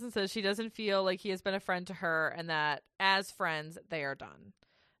 Georgia Harrison says she doesn't feel like he has been a friend to her and that as friends, they are done.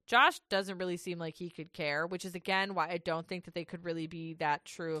 Josh doesn't really seem like he could care, which is, again, why I don't think that they could really be that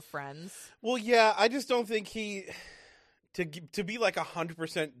true of friends. Well, yeah, I just don't think he... To be like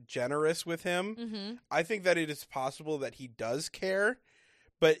 100% generous with him, I think that it is possible that he does care,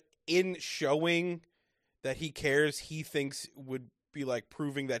 but in showing that he cares, he thinks would be like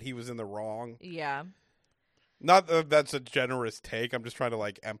proving that he was in the wrong. Yeah. Not that that's a generous take. I'm just trying to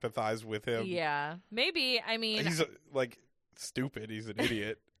like empathize with him. Yeah. Maybe. I mean, he's like stupid. He's an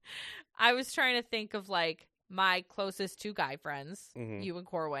idiot. I was trying to think of like my closest two guy friends, you and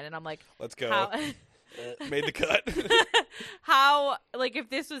Corwin, and I'm like, let's go. Made the cut. How, like, if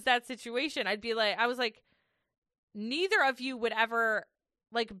this was that situation, I'd be like, I was like, neither of you would ever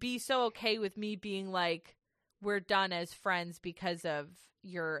like be so okay with me being like we're done as friends because of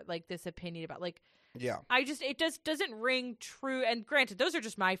your like this opinion about like. Yeah. It doesn't ring true. And granted, those are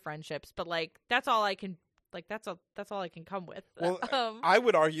just my friendships, but like that's all I can like that's all I can come with. Well, I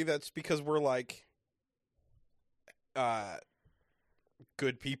would argue that's because we're like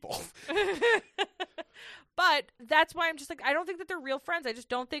good people. But that's why I'm just like I don't think that they're real friends. I just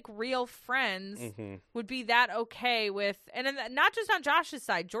don't think real friends would be that okay with and then not just on Josh's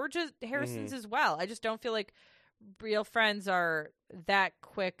side, Georgia Harrison's as well. I just don't feel like real friends are that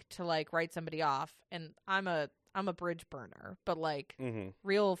quick to like write somebody off, and I'm a bridge burner, but like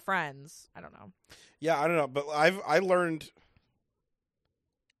real friends, I don't know. Yeah, I don't know, but I learned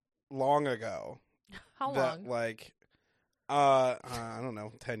long ago. How that, long? Like, I don't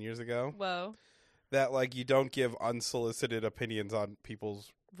know, 10 years ago. Whoa. That like you don't give unsolicited opinions on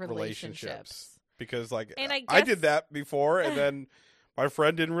people's relationships because like and I did that before, and then. My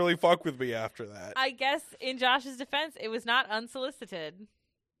friend didn't really fuck with me after that. I guess in Josh's defense, it was not unsolicited.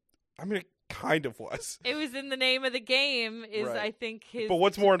 I mean, it kind of was. It was in the name of the game, right. I think his But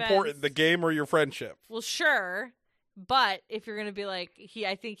what's defense. more important, the game or your friendship? Well, sure. But if you're going to be like,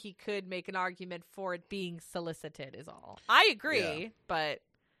 I think he could make an argument for it being solicited is all. I agree, but...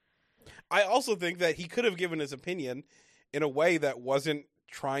 I also think that he could have given his opinion in a way that wasn't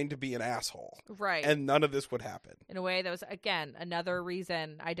trying to be an asshole. Right. And none of this would happen. In a way that was, again, another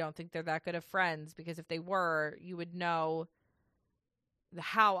reason I don't think they're that good of friends, because if they were, you would know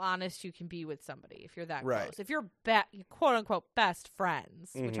how honest you can be with somebody if you're that close. If you're quote-unquote best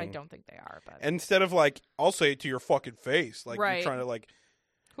friends, which I don't think they are. But instead of like, I'll say it to your fucking face. Like you're trying to like,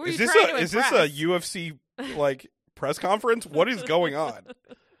 who are you trying to is this a UFC like press conference? What is going on?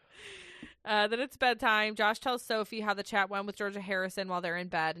 Then it's bedtime. Josh tells Sophie how the chat went with Georgia Harrison while they're in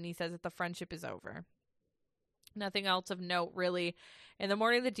bed, and he says that the friendship is over. Nothing else of note, really. In the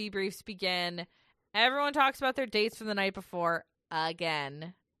morning, the debriefs begin. Everyone talks about their dates from the night before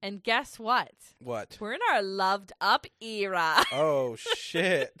again. And guess what? What? We're in our loved up era. Oh,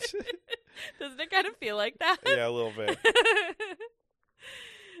 shit. Doesn't it kind of feel like that? Yeah, a little bit.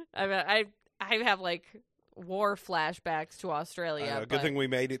 I mean, I have like war flashbacks to Australia. Good thing we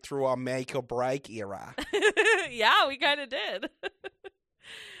made it through our make or break era. Yeah, we kind of did.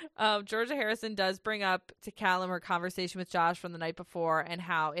 Georgia Harrison does bring up to Callum her conversation with Josh from the night before and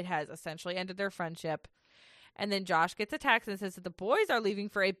how it has essentially ended their friendship. And then Josh gets a text and says that the boys are leaving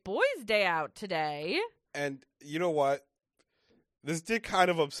for a boys' day out today. And you know what? This did kind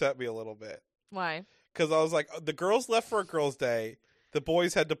of upset me a little bit. Why? Because I was like, the girls left for a girls' day. The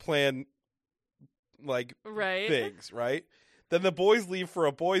boys had to plan like things, right? Then the boys leave for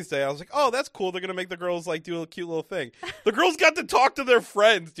a boys' day. I was like, oh, that's cool. They're going to make the girls like do a cute little thing. The girls got to talk to their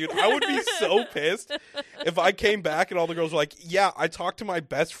friends, dude. I would be so pissed if I came back and all the girls were like, yeah, I talked to my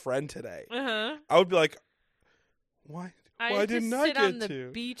best friend today. I would be like, why didn't I get on the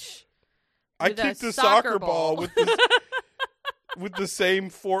beach? I kicked a soccer ball with this, with the same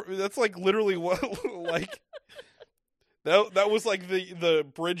four. That's like literally what like that was like the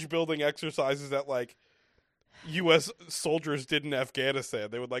bridge building exercises that like U.S. soldiers did in Afghanistan.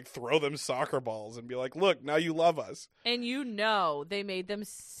 They would like throw them soccer balls and be like, "Look, now you love us." And they made them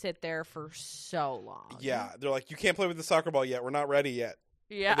sit there for so long. Yeah, they're like, "You can't play with the soccer ball yet. We're not ready yet."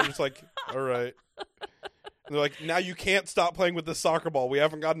 Yeah, and they're just like, "All right." And they're like, "Now you can't stop playing with the soccer ball. We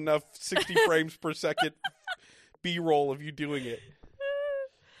haven't got enough 60 frames per second B-roll of you doing it."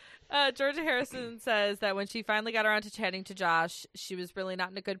 Georgia Harrison says that when she finally got around to chatting to Josh, she was really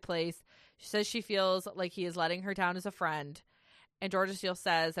not in a good place. She says she feels like he is letting her down as a friend. And Georgia Steele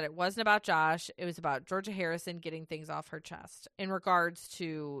says that it wasn't about Josh. It was about Georgia Harrison getting things off her chest in regards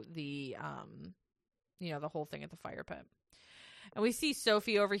to the, the whole thing at the fire pit. And we see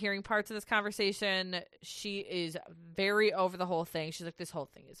Sophie overhearing parts of this conversation. She is very over the whole thing. She's like, this whole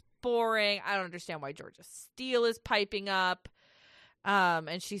thing is boring. I don't understand why Georgia Steele is piping up.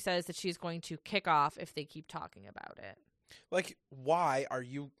 And she says that she's going to kick off if they keep talking about it. Like, why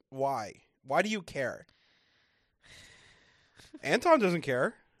do you care? Anton doesn't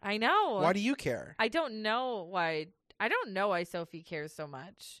care. I know. Why do you care? I don't know why Sophie cares so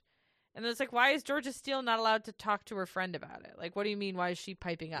much. And then it's like, why is Georgia Steele not allowed to talk to her friend about it? Like, what do you mean? Why is she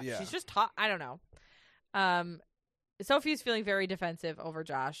piping up? Yeah. She's just I don't know. Sophie's feeling very defensive over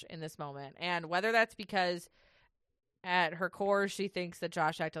Josh in this moment. And whether that's because at her core she thinks that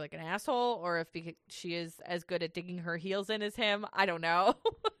Josh acted like an asshole, or if she is as good at digging her heels in as him, I don't know.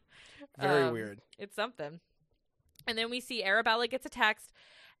 Very weird. It's something. And then we see Arabella gets a text,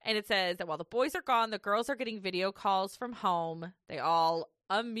 and it says that while the boys are gone, the girls are getting video calls from home. They all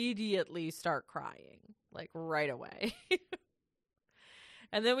immediately start crying, like right away.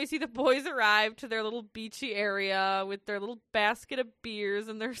 And then we see the boys arrive to their little beachy area with their little basket of beers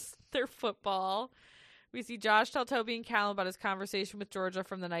and their football. We see Josh tell Toby and Callum about his conversation with Georgia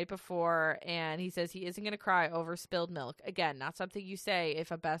from the night before, and he says he isn't going to cry over spilled milk. Again, not something you say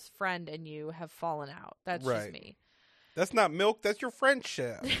if a best friend and you have fallen out. That's just me. That's not milk. That's your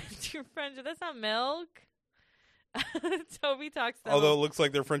friendship. It's your friendship. That's not milk. Toby talks to Although it looks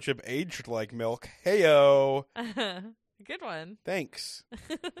like their friendship aged like milk. Heyo. Good one. Thanks.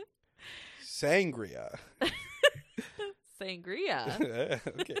 Sangria. Sangria.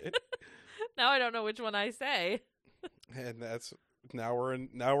 Okay. Now I don't know which one I say. And that's now we're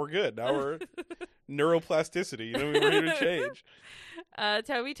good. Now we're neuroplasticity. You know, we're here to change.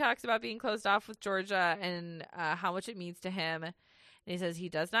 Toby talks about being closed off with Georgia and how much it means to him. And he says he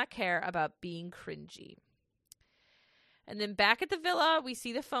does not care about being cringy. And then back at the villa, we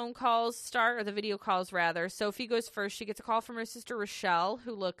see the phone calls start, or the video calls rather. Sophie goes first. She gets a call from her sister Rochelle,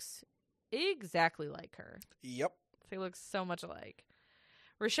 who looks exactly like her. Yep. They look so much alike.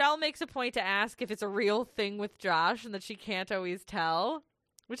 Rochelle makes a point to ask if it's a real thing with Josh and that she can't always tell,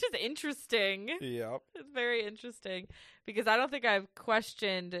 which is interesting. Yep. It's very interesting because I don't think I've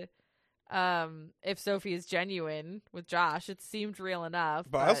questioned if Sophie is genuine with Josh. It seemed real enough.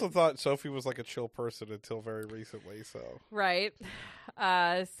 But I also thought Sophie was like a chill person until very recently, so. Right.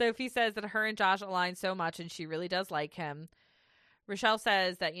 Sophie says that her and Josh align so much and she really does like him. Rochelle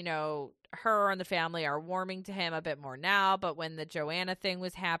says that, you know, her and the family are warming to him a bit more now, but when the Joanna thing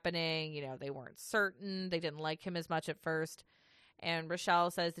was happening, you know, they weren't certain. They didn't like him as much at first. And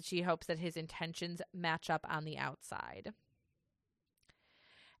Rochelle says that she hopes that his intentions match up on the outside.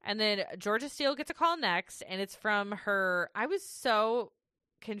 And then Georgia Steele gets a call next, and it's from her. I was so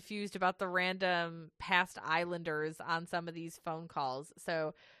confused about the random past Islanders on some of these phone calls.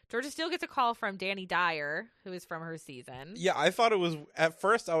 So Georgia Steele gets a call from Danny Dyer, who is from her season. Yeah, I thought it was, at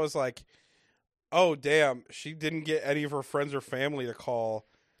first I was like, oh, damn, she didn't get any of her friends or family to call.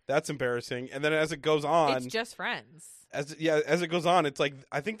 That's embarrassing. And then as it goes on. It's just friends. As it goes on, it's like,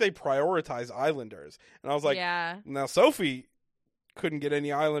 I think they prioritize Islanders. And I was like, yeah. Now Sophie couldn't get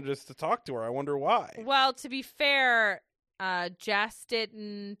any Islanders to talk to her. I wonder why. Well, to be fair, Jess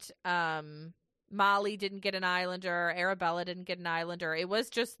didn't, Molly didn't get an Islander, Arabella didn't get an Islander. It was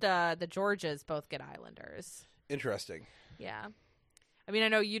just the Georgias both get Islanders. Interesting. Yeah. I mean, I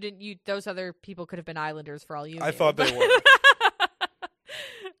know you didn't, those other people could have been Islanders for all you knew. I thought they were.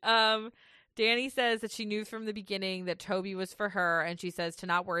 Danny says that she knew from the beginning that Toby was for her, and she says to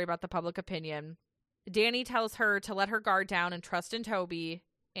not worry about the public opinion. Danny tells her to let her guard down and trust in Toby,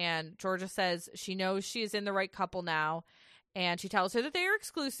 and Georgia says she knows she is in the right couple now, and she tells her that they are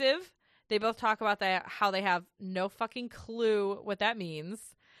exclusive. They both talk about that, how they have no fucking clue what that means.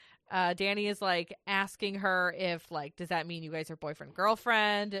 Danny is like asking her if, like, does that mean you guys are boyfriend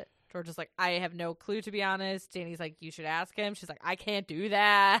girlfriend? Georgia's like, I have no clue, to be honest. Danny's like, you should ask him. She's like, I can't do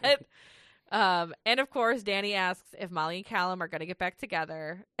that. And of course, Danny asks if Molly and Callum are going to get back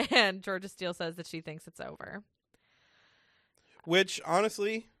together, and Georgia Steele says that she thinks it's over. Which,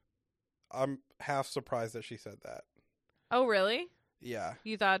 honestly, I'm half surprised that she said that. Oh, really? Yeah.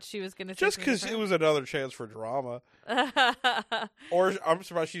 You thought she was going to say just because it was another chance for drama. Or I'm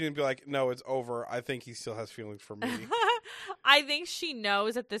surprised she didn't be like, no, it's over. I think he still has feelings for me. I think she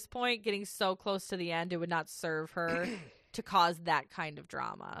knows at this point, getting so close to the end, it would not serve her to cause that kind of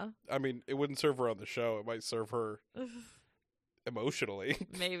drama. I mean, it wouldn't serve her on the show. It might serve her emotionally.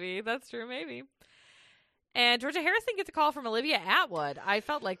 Maybe. That's true. Maybe. And Georgia Harrison gets a call from Olivia Atwood. I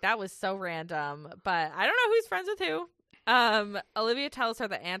felt like that was so random, but I don't know who's friends with who. Olivia tells her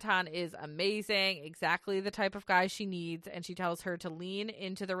that Anton is amazing, exactly the type of guy she needs, and she tells her to lean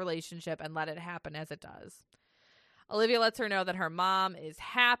into the relationship and let it happen as it does. Olivia lets her know that her mom is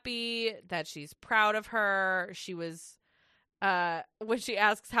happy, that she's proud of her. She was, when she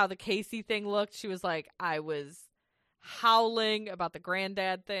asks how the Casey thing looked, she was like, I was howling about the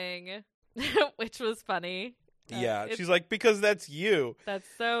granddad thing, which was funny. Yeah, she's like, because that's you. That's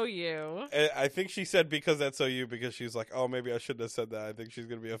so you. I think she said because that's so you because she's like, oh, maybe I shouldn't have said that. I think she's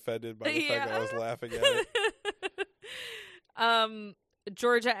going to be offended by the fact that I was laughing at it.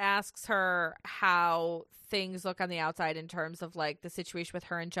 Georgia asks her how things look on the outside in terms of like the situation with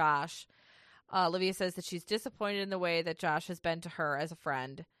her and Josh. Olivia says that she's disappointed in the way that Josh has been to her as a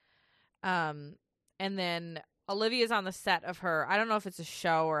friend. And then Olivia's on the set of her, I don't know if it's a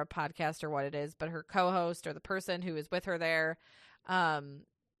show or a podcast or what it is, but her co-host or the person who is with her there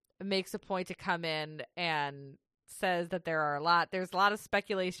makes a point to come in and says that there's a lot of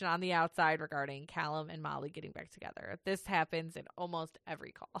speculation on the outside regarding Callum and Molly getting back together. This happens in almost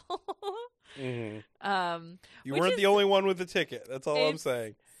every call. Mm-hmm. You weren't the only one with the ticket. That's all I'm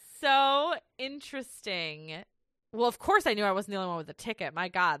saying. So interesting. Well, of course I knew I wasn't the only one with the ticket. My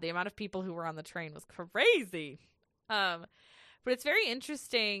God, the amount of people who were on the train was crazy. But it's very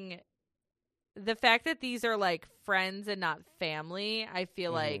interesting. The fact that these are like friends and not family, I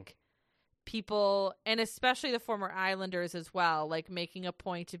feel like people, and especially the former Islanders as well, like making a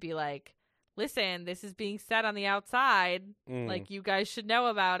point to be like, listen, this is being said on the outside. Like, you guys should know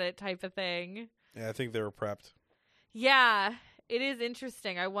about it type of thing. Yeah, I think they were prepped. Yeah, it is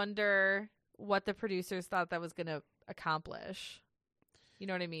interesting. I wonder what the producers thought that was going to accomplish. You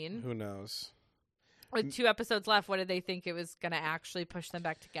know what I mean? Who knows? With 2 episodes left, what did they think it was going to actually push them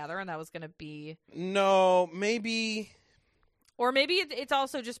back together? And that was going to be... No, maybe... Or maybe it's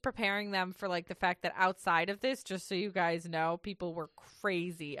also just preparing them for, like, the fact that outside of this, just so you guys know, people were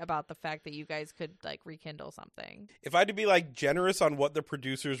crazy about the fact that you guys could, like, rekindle something. If I had to be, like, generous on what the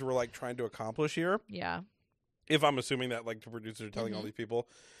producers were, like, trying to accomplish here. Yeah. If I'm assuming that, like, the producers are telling all these people,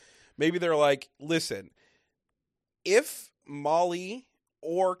 maybe they're like, listen, if Molly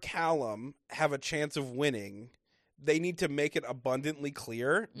or Callum have a chance of winning, they need to make it abundantly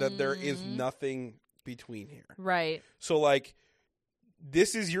clear that there is nothing between here. Right. So, like,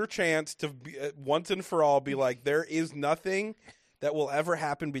 this is your chance to be, once and for all be like, there is nothing that will ever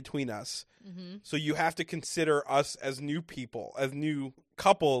happen between us. So you have to consider us as new people, as new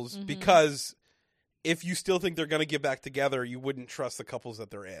couples, because if you still think they're going to get back together, you wouldn't trust the couples that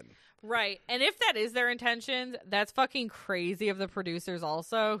they're in. Right. And if that is their intentions, that's fucking crazy of the producers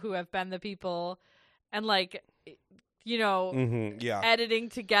also, who have been the people and, like, you know, editing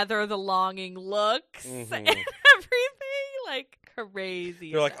together the longing looks and everything. Like,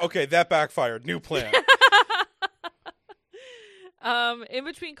 crazy. They're like, okay, that backfired. New plan. In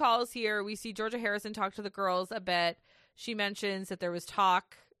between calls here, we see Georgia Harrison talk to the girls a bit. She mentions that there was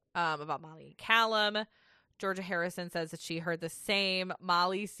talk about Molly and Callum. Georgia Harrison says that she heard the same.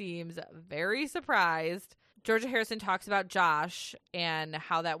 Molly seems very surprised. Georgia Harrison talks about Josh and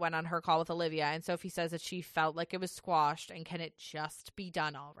how that went on her call with Olivia. And Sophie says that she felt like it was squashed, and can it just be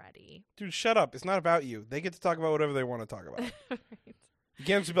done already? Dude, shut up. It's not about you. They get to talk about whatever they want to talk about. Right. You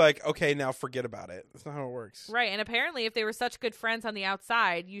can't just be like, okay, now forget about it. That's not how it works. Right. And apparently if they were such good friends on the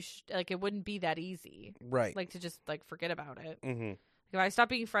outside, like, it wouldn't be that easy. Right. Like, to just, like, forget about it. If I stopped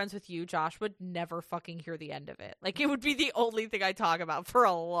being friends with you, Josh would never fucking hear the end of it. Like, it would be the only thing I talk about for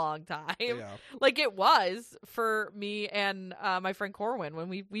a long time. Yeah. Like, it was for me and my friend Corwin when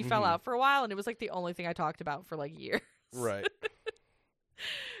we fell out for a while, and it was, like, the only thing I talked about for, like, years. Right.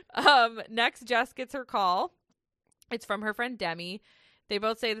 Next, Jess gets her call. It's from her friend Demi. They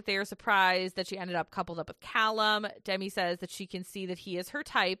both say that they are surprised that she ended up coupled up with Callum. Demi says that she can see that he is her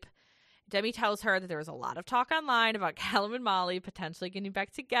type. Demi tells her that there was a lot of talk online about Callum and Molly potentially getting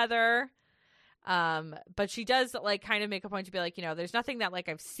back together. But she does, like, kind of make a point to be like, you know, there's nothing that, like,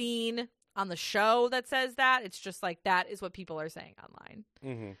 I've seen on the show that says that. It's just, like, that is what people are saying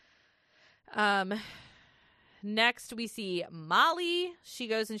online. Next, we see Molly. She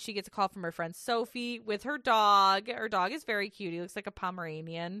goes and she gets a call from her friend Sophie with her dog. Her dog is very cute. He looks like a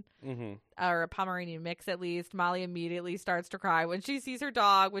Pomeranian, or a Pomeranian mix at least. Molly immediately starts to cry when she sees her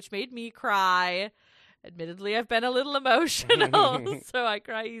dog, which made me cry. Admittedly, I've been a little emotional, so I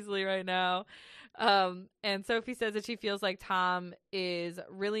cry easily right now. And Sophie says that she feels like Tom is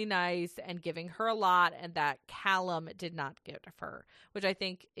really nice and giving her a lot, and that Callum did not give her, which I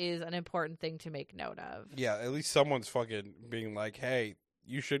think is an important thing to make note of. Yeah, at least someone's fucking being like, hey,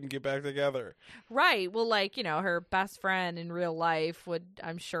 you shouldn't get back together. Right. Well, like, you know, her best friend in real life would,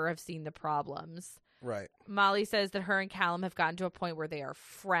 I'm sure, have seen the problems. Right. Molly says that her and Callum have gotten to a point where they are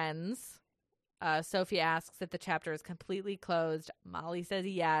friends. Sophie asks if the chapter is completely closed. Molly says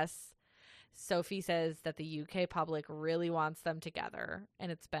yes. Sophie says that the UK public really wants them together,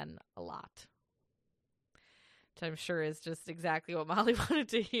 and it's been a lot. Which I'm sure is just exactly what Molly wanted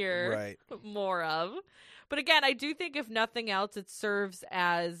to hear more of. But again, I do think if nothing else, it serves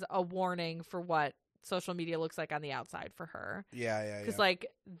as a warning for what social media looks like on the outside for her. Yeah. Because, like,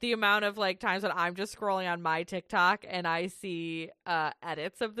 the amount of, like, times when I'm just scrolling on my TikTok and I see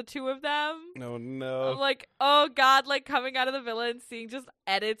edits of the two of them. No. I'm like, oh, God, like, coming out of the villa and seeing just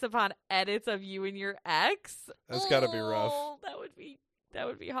edits upon edits of you and your ex. That's gotta be rough. That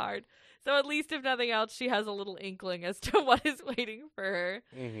would be hard. So at least, if nothing else, she has a little inkling as to what is waiting for her.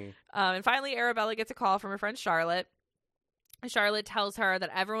 And finally, Arabella gets a call from her friend Charlotte. Charlotte tells her that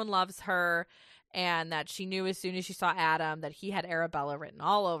everyone loves her, and that she knew as soon as she saw Adam that he had Arabella written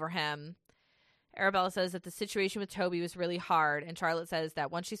all over him. Arabella says that the situation with Toby was really hard, and Charlotte says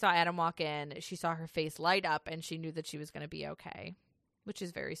that once she saw Adam walk in, she saw her face light up, and she knew that she was going to be okay. which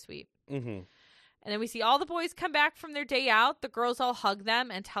is very sweet. Mm-hmm. And then we see all the boys come back from their day out. The girls all hug them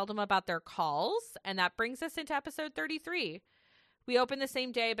and tell them about their calls. And that brings us into episode 33. We open the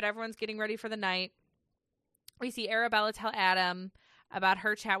same day, but everyone's getting ready for the night. We see Arabella tell Adam about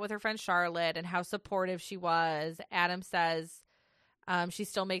her chat with her friend Charlotte and how supportive she was. Adam says she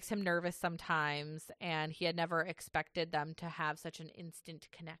still makes him nervous sometimes, and he had never expected them to have such an instant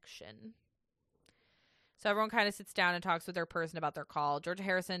connection. So everyone kind of sits down and talks with their person about their call. Georgia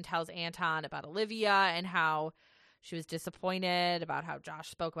Harrison tells Anton about Olivia and how she was disappointed about how Josh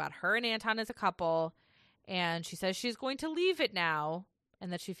spoke about her and Anton as a couple. And she says she's going to leave it now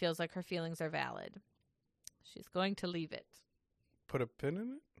and that she feels like her feelings are valid. She's going to leave it. Put a pin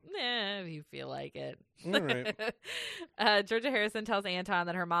in it? If you feel like it. All right. Georgia Harrison tells Anton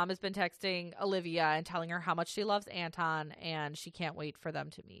that her mom has been texting Olivia and telling her how much she loves Anton and she can't wait for them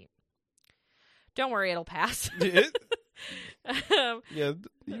to meet. Don't worry, it'll pass. Yeah,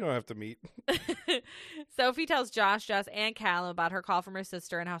 you don't have to meet. Sophie tells Josh, Jess, and Callum about her call from her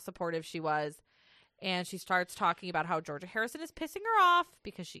sister and how supportive she was. And she starts talking about how Georgia Harrison is pissing her off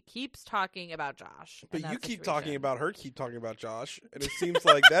because she keeps talking about Josh. But you keep talking about her, keep talking about Josh. And it seems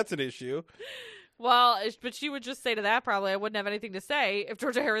like that's an issue. Well, but she would just say to that probably, I wouldn't have anything to say if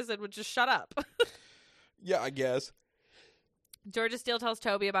Georgia Harrison would just shut up. Yeah, I guess. Georgia Steele tells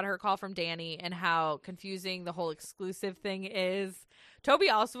Toby about her call from Danny and how confusing the whole exclusive thing is.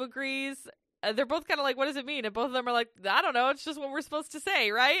 Toby also agrees. They're both kind of like, what does it mean? And both of them are like, I don't know. It's just what we're supposed to say,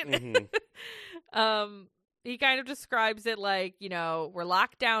 right? Mm-hmm. He kind of describes it like, we're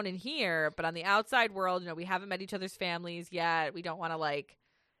locked down in here, but on the outside world, we haven't met each other's families yet. We don't want to like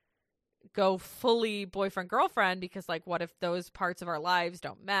go fully boyfriend girlfriend because like what if those parts of our lives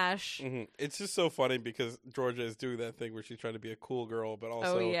don't mesh? Mm-hmm. It's just so funny because Georgia is doing that thing where she's trying to be a cool girl but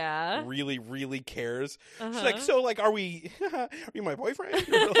also really really cares. She's like, so like are you my boyfriend?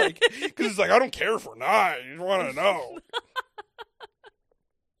 Or, like, because it's like, I don't care if we're not, I just want to know.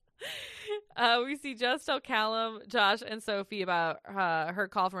 We see Jess tell Callum, Josh, and Sophie about her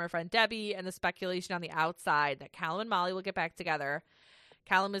call from her friend Debbie and the speculation on the outside that Callum and Molly will get back together.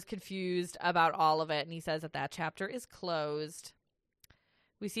 Callum is confused about all of it, and he says that chapter is closed.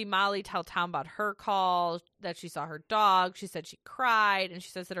 We see Molly tell Tom about her call, that she saw her dog. She said she cried, and she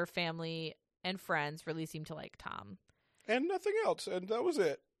says that her family and friends really seem to like Tom. And nothing else, and that was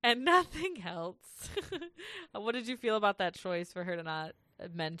it. And nothing else. What did you feel about that choice for her to not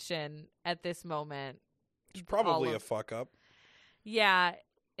mention at this moment? It's probably a fuck up. Yeah,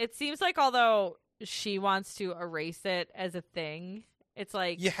 it seems like although she wants to erase it as a thing, it's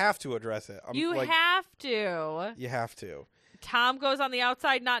like you have to address it. You have to. You have to. Tom goes on the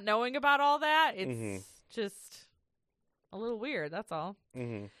outside not knowing about all that. It's just a little weird. That's all.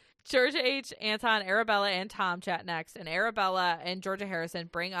 Mm-hmm. Georgia H., Anton, Arabella, and Tom chat next, and Arabella and Georgia Harrison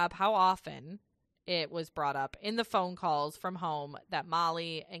bring up how often it was brought up in the phone calls from home that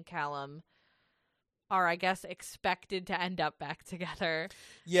Molly and Callum are, I guess, expected to end up back together.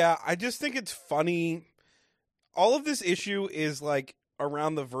 Yeah, I just think it's funny. All of this issue is like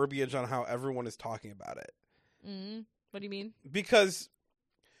around the verbiage on how everyone is talking about it. What do you mean? Because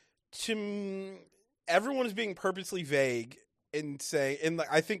everyone is being purposely vague and saying, and like,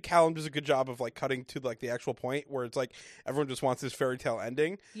 I think Callum does a good job of like cutting to like the actual point where it's like everyone just wants this fairy tale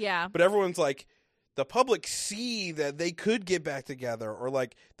ending. Yeah. But everyone's like, the public see that they could get back together, or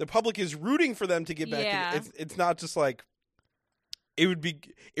like the public is rooting for them to get back together. It's not just like it would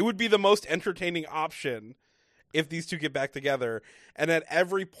be the most entertaining option if these two get back together. And at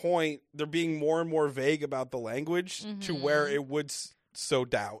every point, they're being more and more vague about the language to where it would sow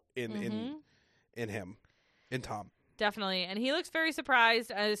doubt in him, in Tom. Definitely. And he looks very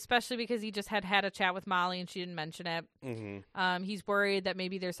surprised, especially because he just had a chat with Molly and she didn't mention it. Mm-hmm. He's worried that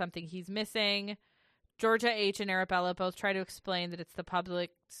maybe there's something he's missing. Georgia H. and Arabella both try to explain that it's the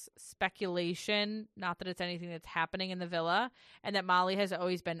public's speculation, not that it's anything that's happening in the villa, and that Molly has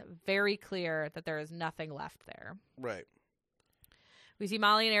always been very clear that there is nothing left there. Right. We see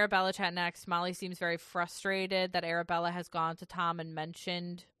Molly and Arabella chat next. Molly seems very frustrated that Arabella has gone to Tom and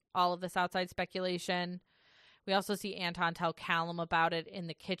mentioned all of this outside speculation. We also see Anton tell Callum about it in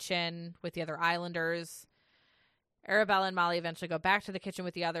the kitchen with the other Islanders. Arabella and Molly eventually go back to the kitchen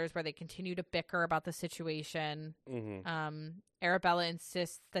with the others where they continue to bicker about the situation. Arabella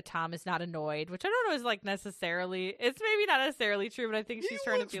insists that Tom is not annoyed, which I don't know is like necessarily, it's maybe not necessarily true, but I think she's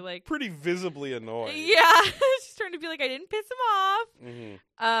trying to be like pretty visibly annoyed. Yeah. She's trying to be like, I didn't piss him off.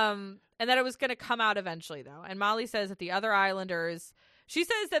 And that it was going to come out eventually though. And Molly says that the other Islanders, she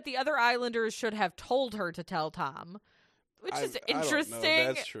says that the other Islanders should have told her to tell Tom, which is interesting. I don't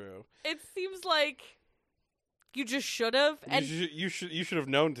know. That's true. It seems like You just should have. And you should have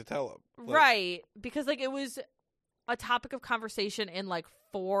known to tell him. Like, right. Because, like, it was a topic of conversation in, like,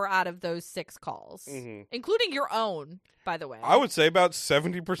 4 out of those 6 calls. Including your own, by the way. I would say about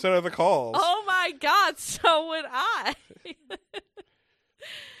 70% of the calls. Oh, my God. So would I.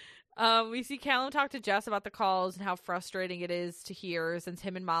 We see Callum talk to Jess about the calls and how frustrating it is to hear since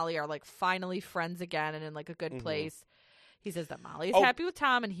him and Molly are, like, finally friends again and in, like, a good place. He says that Molly is happy with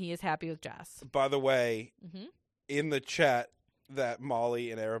Tom and he is happy with Jess. By the way, in the chat that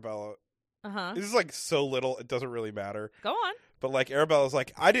Molly and Arabella, this is like so little, it doesn't really matter. Go on. But like Arabella's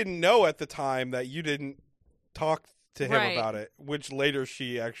like, I didn't know at the time that you didn't talk to him about it, which later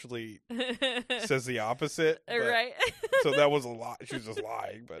she actually says the opposite. Right. So that was a lie. She was just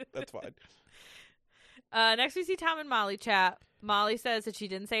lying, but that's fine. Next we see Tom and Molly chat. Molly says that she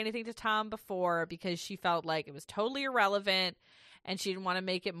didn't say anything to Tom before because she felt like it was totally irrelevant and she didn't want to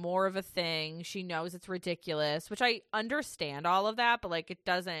make it more of a thing. She knows it's ridiculous, which I understand all of that, but like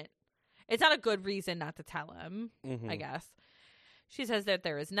it's not a good reason not to tell him, I guess. She says that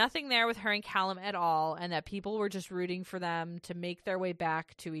there is nothing there with her and Callum at all and that people were just rooting for them to make their way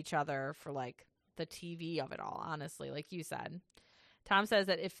back to each other for like the TV of it all, honestly, like you said. Tom says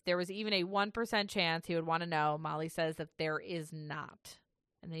that if there was even a 1% chance he would want to know. Molly says that there is not.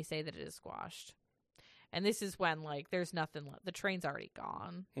 And they say that it is squashed. And this is when, like, there's nothing left. The train's already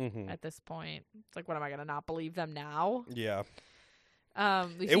gone at this point. It's like, what am I going to not believe them now? Yeah.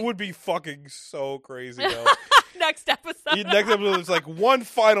 It would be fucking so crazy, though. Next episode. Next episode is like one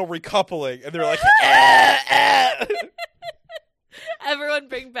final recoupling. And they're like, Everyone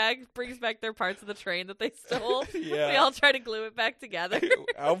brings back their parts of the train that they stole. Yeah. We all try to glue it back together.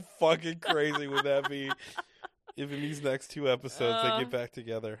 How fucking crazy would that be if in these next 2 episodes they get back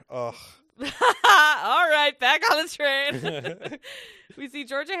together? Ugh. All right, back on the train. We see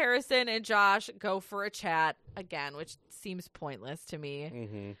Georgia Harrison and Josh go for a chat again, which seems pointless to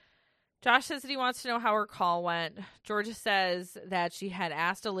me. Josh says that he wants to know how her call went. Georgia says that she had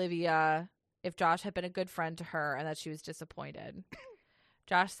asked Olivia if Josh had been a good friend to her and that she was disappointed.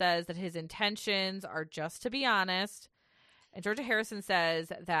 Josh says that his intentions are just to be honest. And Georgia Harrison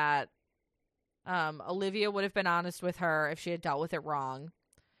says that Olivia would have been honest with her if she had dealt with it wrong.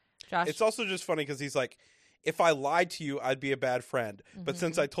 Josh, it's also just funny because he's like, if I lied to you, I'd be a bad friend. But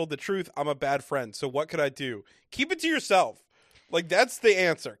since I told the truth, I'm a bad friend. So what could I do? Keep it to yourself. Like, that's the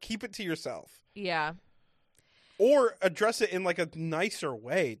answer. Keep it to yourself. Yeah. Or address it in, like, a nicer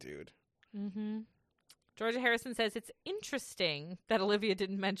way, dude. Georgia Harrison says it's interesting that Olivia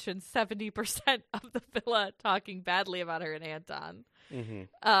didn't mention 70% of the villa talking badly about her and Anton.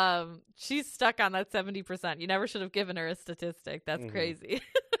 She's stuck on that 70%. You never should have given her a statistic. That's crazy.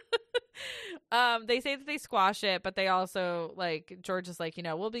 They say that they squash it, but they also, like, George is like, you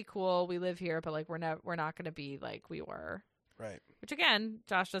know, we'll be cool. We live here, but like we're not going to be like we were. Right. Which again,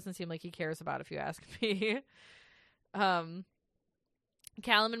 Josh doesn't seem like he cares about, if you ask me.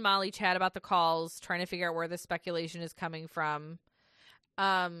 Callum and Molly chat about the calls, trying to figure out where the speculation is coming from.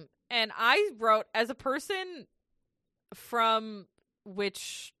 And I wrote, as a person from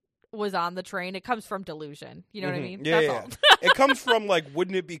which was on the train, it comes from delusion. You know what I mean? Yeah, That's all. It comes from, like,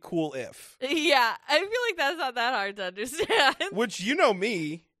 wouldn't it be cool if? Yeah, I feel like that's not that hard to understand. Which, you know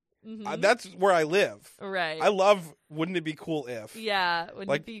me. That's where I live. Right. I love wouldn't it be cool if. Yeah, wouldn't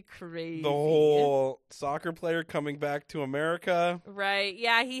like, it be crazy? The whole soccer player coming back to America. Right.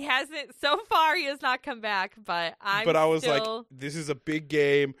 Yeah, he hasn't, so far he has not come back, but I was like, this is a big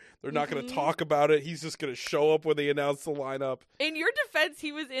game. They're not going to talk about it. He's just going to show up when they announce the lineup. In your defense,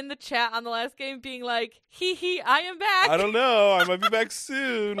 he was in the chat on the last game being like, I am back. I don't know. I might be back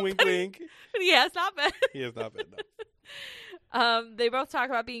soon. Wink, wink. But he has not been. He has not been, no. They both talk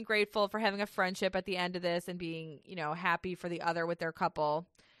about being grateful for having a friendship at the end of this and being, you know, happy for the other with their couple.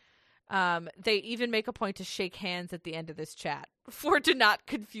 They even make a point to shake hands at the end of this chat to not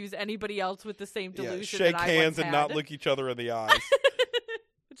confuse anybody else with the same delusion. Yeah, shake hands and not look each other in the eyes.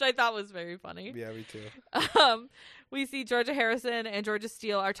 Which I thought was very funny. Yeah, me too. We see Georgia Harrison and Georgia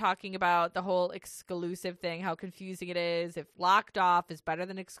Steele are talking about the whole exclusive thing, how confusing it is, if locked off is better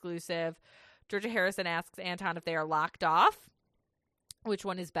than exclusive. Georgia Harrison asks Anton if they are locked off. Which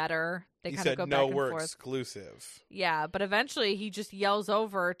one is better? He said, go no, back and we're forth. Exclusive. Yeah, but eventually he just yells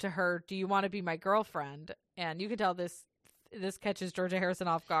over to her, do you want to be my girlfriend? And you can tell this catches Georgia Harrison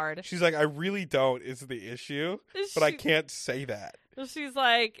off guard. She's like, I really don't is the issue, but I can't say that. She's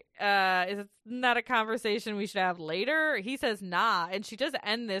like, is it not a conversation we should have later? He says, nah. And she does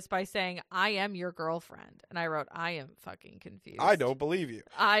end this by saying, I am your girlfriend. And I wrote, I am fucking confused. I don't believe you.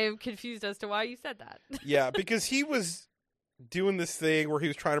 I am confused as to why you said that. Yeah, because he was doing this thing where he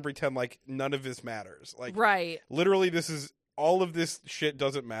was trying to pretend like none of this matters. Like, right. Literally, all of this shit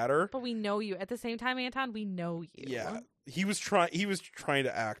doesn't matter. But we know you. At the same time, Anton, we know you. Yeah. He was trying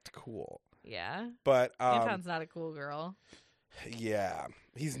to act cool. Yeah. But Anton's not a cool girl. Yeah,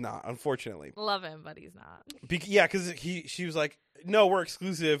 he's not, unfortunately. Love him, but he's not. Because she was like, no, we're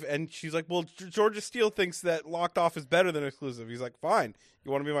exclusive. And she's like, well, Georgia Steele thinks that Locked Off is better than exclusive. He's like, fine.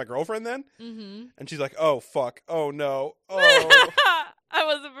 You want to be my girlfriend then? Mm-hmm. And she's like, oh, fuck. Oh, no. Oh. I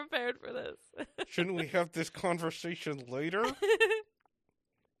wasn't prepared for this. Shouldn't we have this conversation later?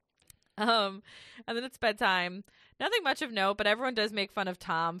 And then it's bedtime. Nothing much of note, but everyone does make fun of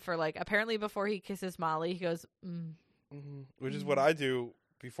Tom for, like, apparently before he kisses Molly, he goes, Which is what I do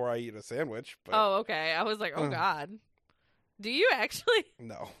before I eat a sandwich. But... Oh, okay. I was like, oh, God. Do you actually?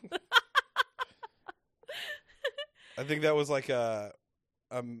 No. I think that was like a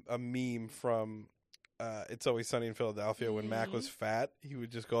meme from It's Always Sunny in Philadelphia. When Mac was fat, he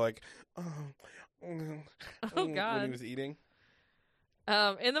would just go like, oh God, when he was eating.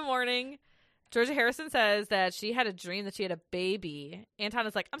 In the morning, Georgia Harrison says that she had a dream that she had a baby. Anton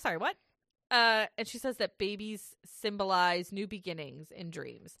is like, I'm sorry, what? And she says that babies symbolize new beginnings in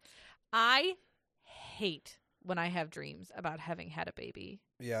dreams. I hate when I have dreams about having had a baby.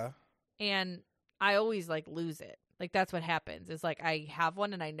 Yeah. And I always like lose it. Like that's what happens. Is like I have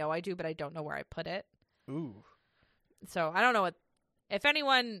one and I know I do, but I don't know where I put it. Ooh. So I don't know if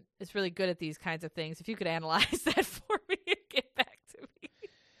anyone is really good at these kinds of things, if you could analyze that for me and get back to me.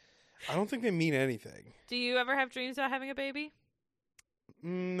 I don't think they mean anything. Do you ever have dreams about having a baby?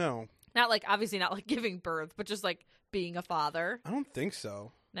 No. Not like, obviously not like giving birth, but just like being a father. I don't think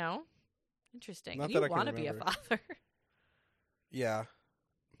so. No? Interesting. Not you that I want to can be a remember. father. Yeah.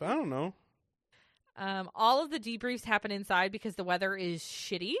 But I don't know. All of the debriefs happen inside because the weather is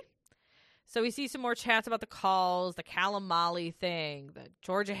shitty. So we see some more chats about the calls, the Callum Molly thing, the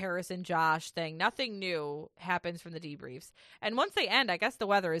Georgia Harrison Josh thing. Nothing new happens from the debriefs. And once they end, I guess the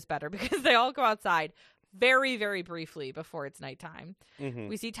weather is better because they all go outside very, very briefly before it's nighttime. Mm-hmm.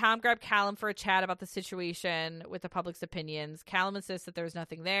 We see Tom grab Callum for a chat about the situation with the public's opinions. Callum insists that there's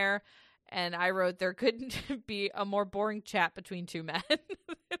nothing there. And I wrote there couldn't be a more boring chat between two men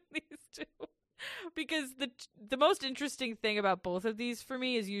than these two. Because the most interesting thing about both of these for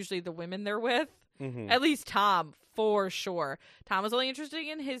me is usually the women they're with. Mm-hmm. At least Tom, for sure. Tom was only interesting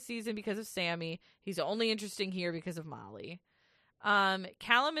in his season because of Sammy. He's only interesting here because of Molly.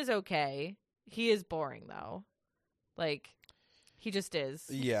 Callum is okay. He is boring, though. Like, he just is.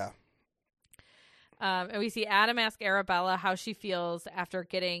 Yeah. And we see Adam ask Arabella how she feels after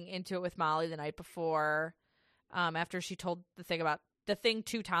getting into it with Molly the night before, after she told the thing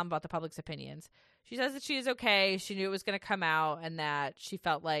to Tom about the public's opinions. She says that she is okay. She knew it was going to come out and that she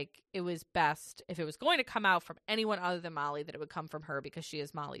felt like it was best if it was going to come out from anyone other than Molly, that it would come from her because she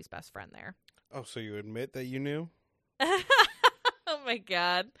is Molly's best friend there. Oh, so you admit that you knew? Oh, my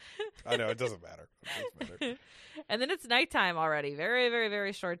God. I know. It doesn't matter. It doesn't matter. And then it's nighttime already. Very, very,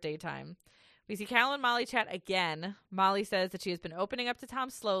 very short daytime. We see Callum and Molly chat again. Molly says that she has been opening up to Tom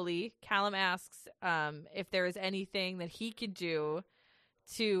slowly. Callum asks if there is anything that he could do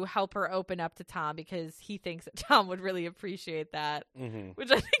to help her open up to Tom because he thinks that Tom would really appreciate that,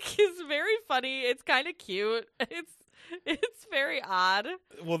 which I think is very funny. It's kind of cute. It's very odd.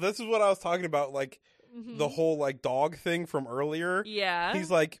 Well, this is what I was talking about, like the whole like dog thing from earlier. Yeah. He's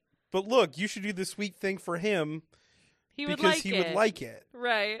like, but look, you should do the sweet thing for him would like it.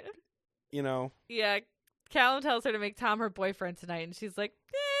 Right. You know? Yeah. Callum tells her to make Tom her boyfriend tonight, and she's like,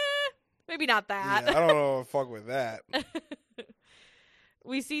 maybe not that. Yeah, I don't know if I fuck with that.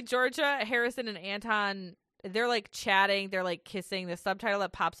 We see Georgia, Harrison, and Anton. They're like chatting. They're like kissing. The subtitle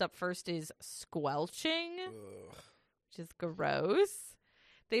that pops up first is squelching, which is gross.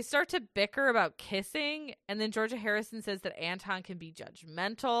 They start to bicker about kissing. And then Georgia Harrison says that Anton can be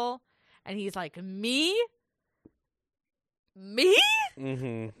judgmental. And he's like, me?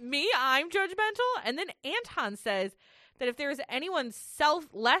 Mm-hmm. Me? I'm judgmental? And then Anton says that if there is anyone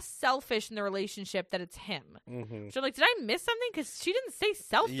less selfish in the relationship, that it's him. Mm-hmm. So I'm like, did I miss something? Because she didn't say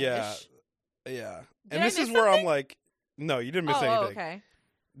selfish. Yeah. And this is where I'm like, no, you didn't miss anything. Oh, okay.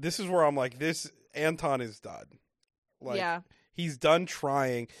 This is where I'm like, this Anton is done. Like, yeah. He's done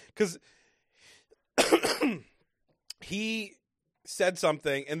trying. Because he said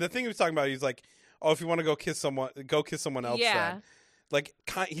something, and the thing he was talking about, he's like, oh, if you want to go kiss someone else. Yeah. Then. Like,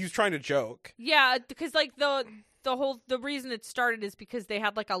 he was trying to joke. Yeah, because like the reason it started is because they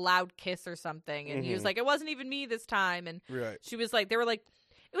had like a loud kiss or something, and he was like, it wasn't even me this time, and she was like, they were like,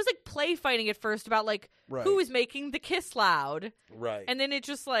 it was like play fighting at first about like who was making the kiss loud, right? And then it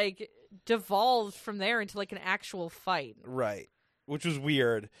just like devolved from there into like an actual fight. Right. Which was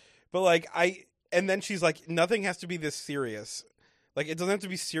weird. But like and then she's like, nothing has to be this serious. Like, it doesn't have to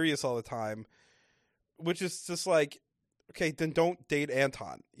be serious all the time. Which is just like, okay, then don't date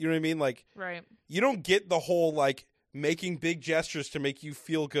Anton. You know what I mean? Like, right. You don't get the whole like making big gestures to make you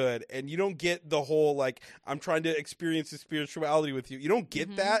feel good, and you don't get the whole like I'm trying to experience the spirituality with you. You don't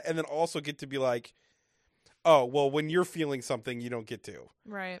get that, and then also get to be like, oh, well, when you're feeling something, you don't get to.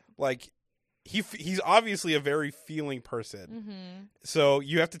 Right. Like, he's obviously a very feeling person, mm-hmm. so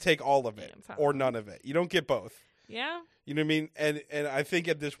you have to take all of it or none of it. You don't get both. Yeah. You know what I mean? And I think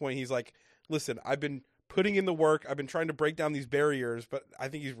at this point he's like, listen, I've been putting in the work. I've been trying to break down these barriers, but I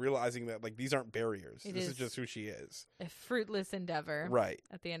think he's realizing that like these aren't barriers. This is just who she is. A fruitless endeavor. Right.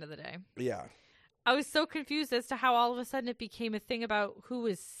 At the end of the day. Yeah. I was so confused as to how all of a sudden it became a thing about who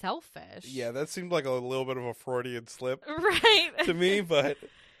is selfish. Yeah, that seemed like a little bit of a Freudian slip. Right. To me, but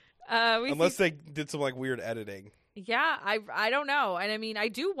unless they did some like weird editing. Yeah, I don't know. And I mean, I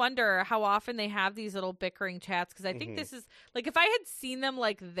do wonder how often they have these little bickering chats, because I think this is like, if I had seen them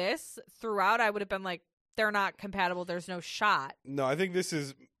like this throughout, I would have been like, they're not compatible. There's no shot. No, I think this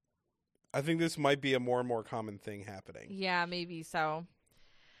might be a more and more common thing happening. Yeah, maybe so.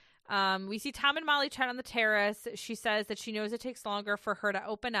 We see Tom and Molly chat on the terrace. She says that she knows it takes longer for her to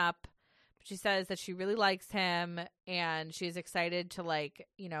open up. She says that she really likes him and she's excited to, like,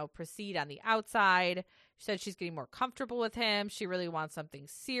 you know, proceed on the outside. She said she's getting more comfortable with him. She really wants something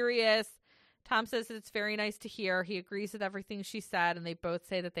serious. Tom says that it's very nice to hear. He agrees with everything she said, and they both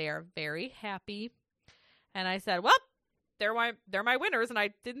say that they are very happy. And I said, well, they're my winners, and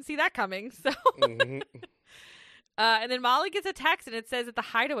I didn't see that coming. So, and then Molly gets a text, and it says that the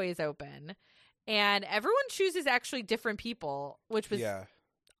hideaway is open, and everyone chooses actually different people, which was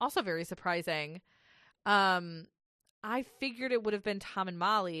also very surprising. I figured it would have been Tom and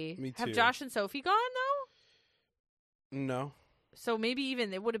Molly. Me too. Have Josh and Sophie gone though? No. So maybe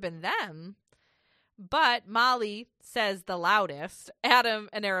even it would have been them. But Molly says the loudest, Adam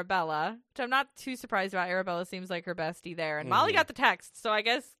and Arabella, which I'm not too surprised about. Arabella seems like her bestie there. And Molly got the text, so I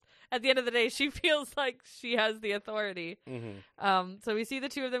guess at the end of the day, she feels like she has the authority. So we see the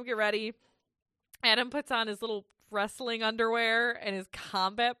two of them get ready. Adam puts on his little wrestling underwear and his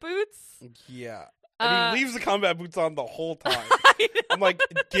combat boots. Yeah. And he leaves the combat boots on the whole time. I'm like,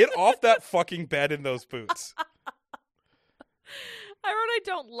 get off that fucking bed in those boots. I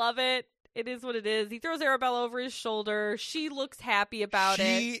don't love it. It is what it is. He throws Arabella over his shoulder. She looks happy about it.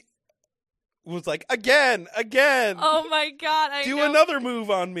 She was like, again. Oh my God. I Do know. another move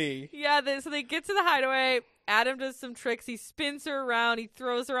on me. Yeah, so they get to the hideaway. Adam does some tricks. He spins her around. He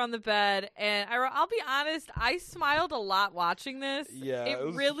throws her on the bed. And I'll be honest, I smiled a lot watching this. Yeah.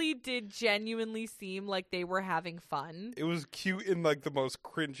 It really did genuinely seem like they were having fun. It was cute in like the most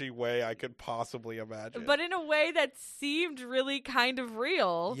cringy way I could possibly imagine. But in a way that seemed really kind of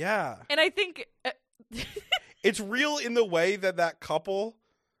real. Yeah. And I think... it's real in the way that couple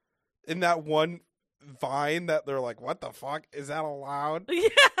in that one Vine that they're like, what the fuck? Is that allowed? Yeah.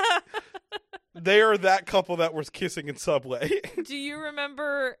 They are that couple that was kissing in Subway. Do you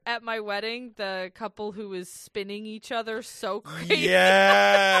remember at my wedding the couple who was spinning each other so crazy?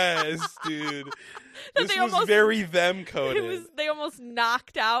 Yes, dude. This was very them coded. They almost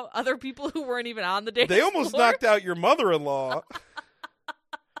knocked out other people who weren't even on the dance They almost floor. knocked out your mother-in-law.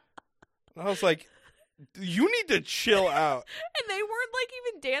 I was like, you need to chill out. And they weren't like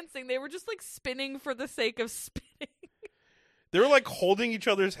even dancing. They were just like spinning for the sake of spinning. They were like holding each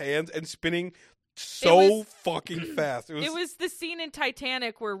other's hands and spinning so fucking fast. It was the scene in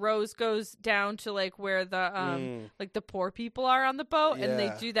Titanic where Rose goes down to like where the like the poor people are on the boat, and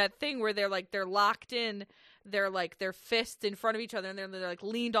they do that thing where they're locked in, they're like their fists in front of each other, and they're like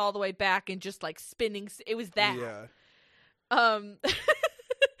leaned all the way back and just like spinning. It was that. Yeah.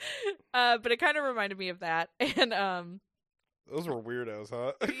 But it kind of reminded me of that, and those were weirdos,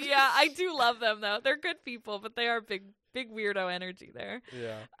 huh? Yeah, I do love them though. They're good people, but they are big weirdo energy there.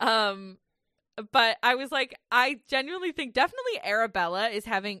 Yeah. But I was like, I genuinely think definitely Arabella is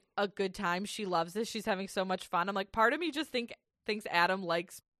having a good time. She loves this. She's having so much fun. I'm like, part of me just thinks Adam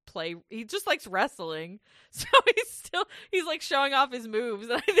likes he just likes wrestling. So he's like showing off his moves,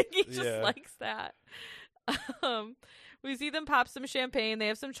 and I think he just likes that. We see them pop some champagne. They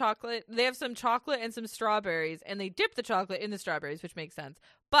have some chocolate. They have some chocolate and some strawberries, and they dip the chocolate in the strawberries, which makes sense.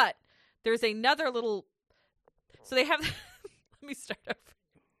 But there's another little. So they have. Let me start over.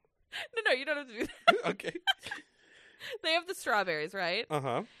 No, you don't have to do that. Okay. They have the strawberries, right?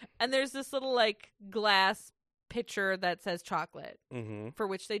 Uh-huh. And there's this little like glass pitcher that says chocolate, mm-hmm. for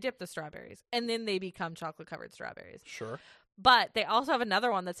which they dip the strawberries, and then they become chocolate covered strawberries. Sure. But they also have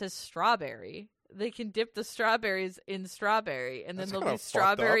another one that says strawberry. They can dip the strawberries in strawberry, and then That's there'll kinda be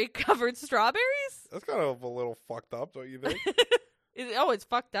strawberry-covered strawberries. That's kind of a little fucked up, don't you think? It's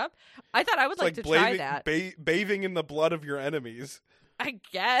fucked up. I thought I would like to try that. Bathing in the blood of your enemies. I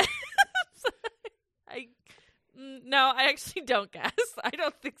guess. No, I actually don't guess. I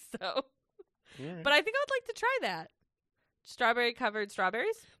don't think so. Right. But I think I would like to try that. Strawberry-covered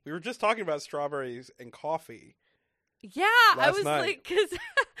strawberries? We were just talking about strawberries and coffee. Yeah, I was night. like, because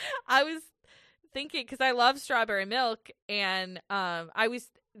I was thinking, because I love strawberry milk, and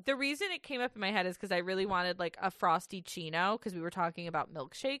the reason it came up in my head is because I really wanted like a Frosty Chino, because we were talking about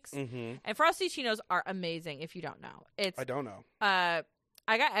milkshakes, and Frosty Chinos are amazing. If you don't know, I don't know.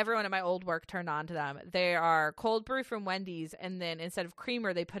 I got everyone at my old work turned on to them. They are cold brew from Wendy's, and then instead of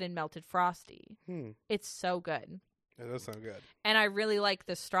creamer, they put in melted Frosty. It's so good. It does sound good. And I really like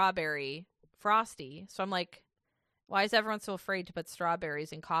the strawberry Frosty, so I'm like, why is everyone so afraid to put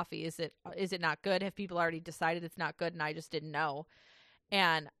strawberries in coffee? Is it not good? Have people already decided it's not good and I just didn't know?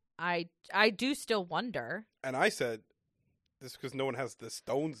 And I do still wonder. And I said, this is because no one has the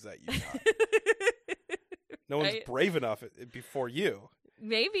stones that you got. No one's brave enough before you.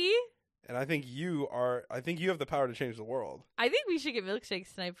 Maybe. And I think you have the power to change the world. I think we should get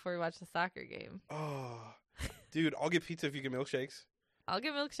milkshakes tonight before we watch the soccer game. Oh, dude, I'll get pizza if you get milkshakes. I'll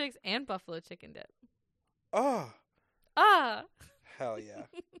get milkshakes and buffalo chicken dip. Oh. Ah. Hell yeah.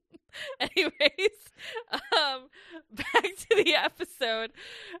 Anyways, back to the episode.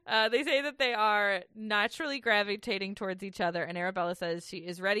 They say that they are naturally gravitating towards each other, and Arabella says she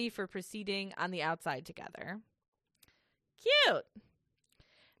is ready for proceeding on the outside together. Cute.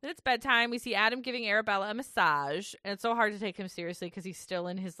 Then it's bedtime. We see Adam giving Arabella a massage, and it's so hard to take him seriously because he's still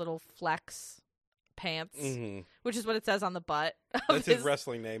in his little flex pants, which is what it says on the butt. That's his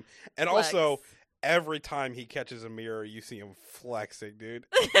wrestling name. And flex. Also, every time he catches a mirror, you see him flexing, dude.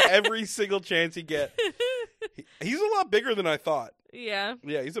 Every single chance he get. He's a lot bigger than I thought. Yeah.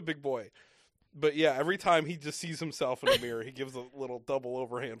 Yeah, he's a big boy. But yeah, every time he just sees himself in a mirror, he gives a little double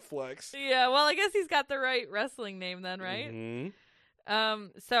overhand flex. Yeah, well, I guess he's got the right wrestling name then, right? Mm-hmm.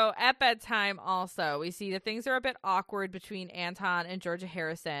 So at bedtime also, we see that things are a bit awkward between Anton and Georgia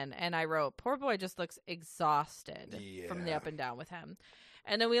Harrison, and I wrote, poor boy just looks exhausted from the up and down with him.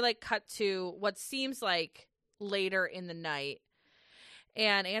 And then we cut to what seems like later in the night,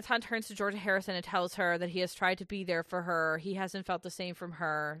 and Anton turns to Georgia Harrison and tells her that he has tried to be there for her. He hasn't felt the same from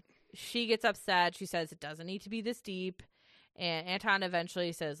her. She gets upset. She says it doesn't need to be this deep. And Anton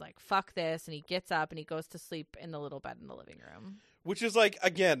eventually says, fuck this. And he gets up and he goes to sleep in the little bed in the living room. Which is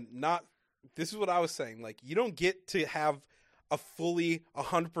again, this is what I was saying. You don't get to have a fully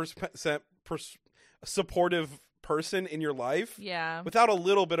 100% supportive person in your life without a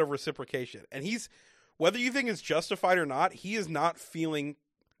little bit of reciprocation. And whether you think it's justified or not, he is not feeling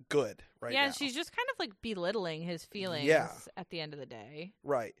good right now. Yeah, she's just kind of belittling his feelings at the end of the day.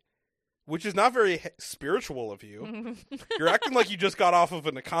 Right. Which is not very spiritual of you. You're acting like you just got off of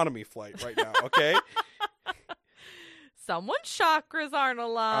an economy flight right now, okay? Someone's chakras aren't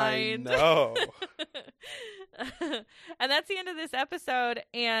aligned. I know. And that's the end of this episode.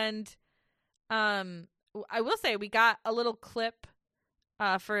 And I will say we got a little clip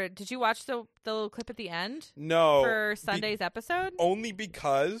did you watch the little clip at the end? No. For Sunday's episode? Only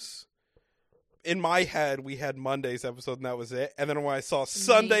because in my head we had Monday's episode and that was it. And then when I saw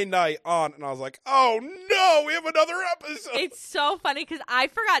Sunday night on, and I was like, oh no, we have another episode. It's so funny because I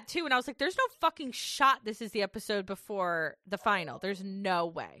forgot too, and I was like, there's no fucking shot this is the episode before the final. There's no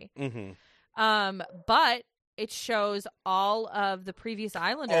way. But it shows all of the previous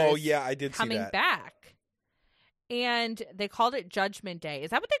Islanders I did coming see that. back. And they called it Judgment Day. Is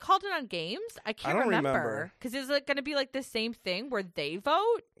that what they called it on games? I can't remember. Because is it going to be the same thing where they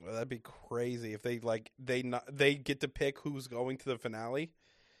vote? Well, that'd be crazy if they get to pick who's going to the finale.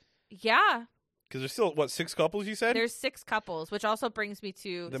 Yeah. Because there's still, 6 couples you said? There's 6 couples, which also brings me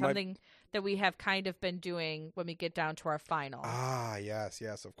to something that we have kind of been doing when we get down to our final. Ah, yes,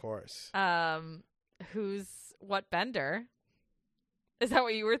 of course. Who's what Bender? Is that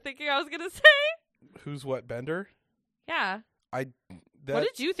what you were thinking I was going to say? Who's what Bender? Yeah. What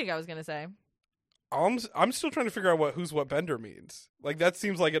did you think I was going to say? I'm still trying to figure out who's what Bender means. That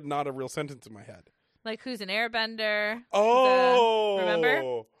seems like not a real sentence in my head. Who's an airbender? Oh!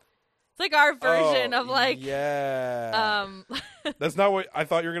 Remember? It's our version of yeah. That's not what I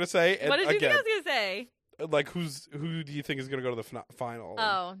thought you were going to say. What did you think I was going to say? Who do you think is going to go to the final?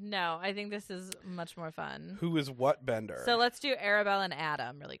 Oh, no. I think this is much more fun. Who is what Bender? So let's do Arabella and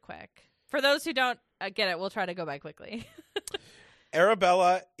Adam really quick. For those who don't get it, we'll try to go by quickly.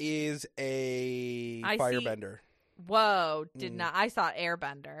 Arabella is a firebender. Whoa, did not. I saw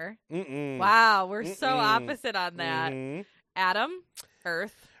Airbender. Mm-mm. Wow, we're so opposite on that. Mhm. Adam,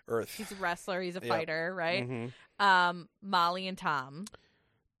 Earth. Earth. He's a wrestler. He's a Yep. fighter, right? Mhm. Molly and Tom.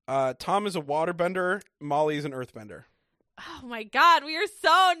 Tom is a waterbender. Molly is an earthbender. Oh my God, we are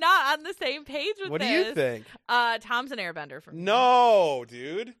so not on the same page with What this. do you think? Tom's an airbender for me. No,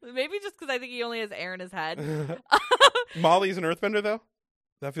 dude. Maybe just because I think he only has air in his head. Molly's an earthbender, though?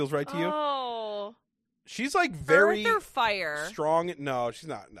 That feels right to you? Oh. She's like very Earth or fire? strong. No, she's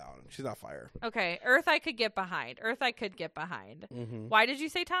not. No, she's not fire. Okay, Earth I could get behind. Mm-hmm. Why did you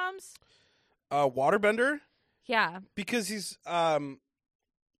say Tom's? Waterbender? Yeah. Because he's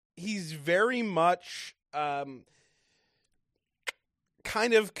very much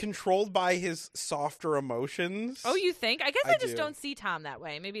kind of controlled by his softer emotions. Oh, you think? I guess I I just do. don't see Tom that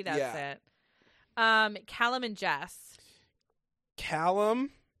way. Maybe that's Yeah. it. Callum and Jess.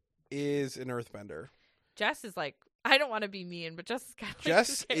 Callum is an earthbender. Jess is like, I don't want to be mean, but Jess is kind of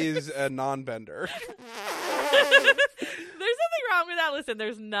Jess is a non-bender. There's nothing wrong with that. Listen,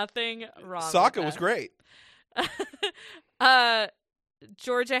 there's nothing wrong Sokka with was that. great.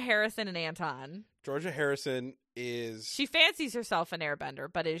 Georgia Harrison and Anton. Georgia Harrison is... She fancies herself an airbender,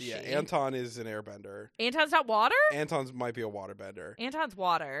 but is Yeah, she? Anton is an airbender. Anton's not water? Anton's might be a waterbender. Anton's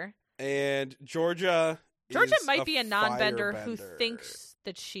water. And Georgia is might be a non-bender who firebender. thinks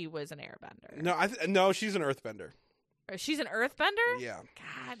that she was an airbender. No, no, she's an earthbender. Or she's an earthbender? Yeah.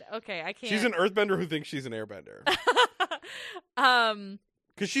 God, okay, I can't. She's an earthbender who thinks she's an airbender.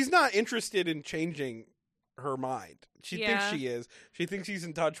 Because she's not interested in changing her mind. She thinks she is. She thinks she's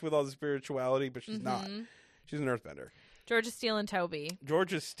in touch with all the spirituality, but she's not. She's an earthbender. Georgia Steele and Toby.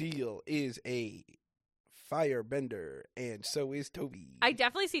 Georgia Steele is a firebender, and so is Toby. I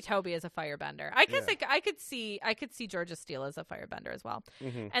definitely see Toby as a firebender. I guess Yeah. I could see Georgia Steele as a firebender as well.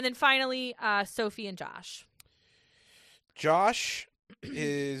 Mm-hmm. And then finally, Sophie and Josh. Josh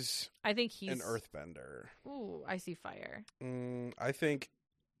is I think he's an earthbender. Ooh, I see fire. I think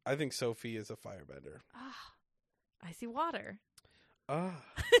Sophie is a firebender. Ah, I see water. Ah.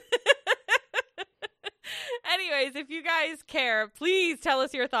 Anyways, if you guys care, please tell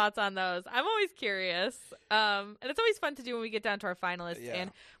us your thoughts on those. I'm always curious. And it's always fun to do when we get down to our finalists. Yeah.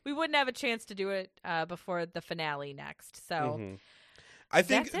 And we wouldn't have a chance to do it before the finale next. So Mhm. I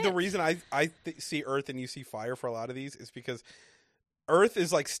think That's the it. reason I see earth and you see fire for a lot of these is because earth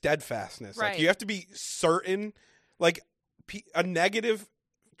is like steadfastness. Right. Like you have to be certain. Like a negative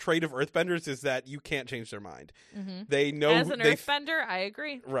trait of earthbenders is that you can't change their mind. mhm. They know As an they earthbender, I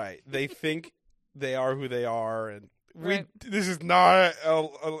agree. right. They think they are who they are, and Right. this is not an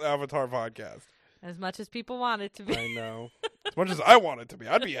Avatar podcast. As much as people want it to be. I know. As much as I want it to be,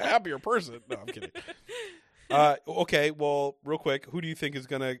 I'd be a happier person. No, I'm kidding. Okay, well, real quick, who's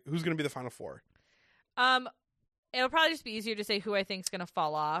gonna be the final four? It'll probably just be easier to say who I think is going to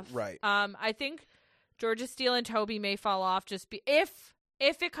fall off. Right. I think Georgia Steele and Toby may fall off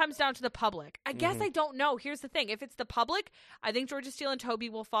if it comes down to the public. I guess I don't know. Here's the thing. If it's the public, I think Georgia Steele and Toby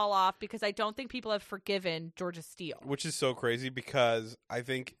will fall off because I don't think people have forgiven Georgia Steele. Which is so crazy because I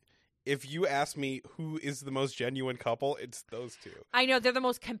think if you ask me who is the most genuine couple, it's those two. I know they're the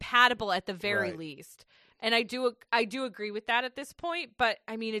most compatible at the very Right. least. And I do agree with that at this point, but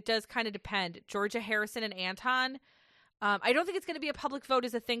I mean it does kind of depend. Georgia Harrison and Anton, I don't think it's going to be a public vote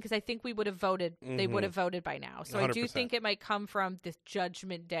as a thing because I think we would have voted. They would have voted by now. So I do 100%. think it might come from this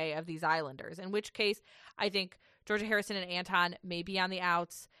judgment day of these Islanders. In which case, I think Georgia Harrison and Anton may be on the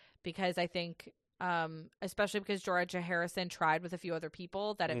outs because I think, especially because Georgia Harrison tried with a few other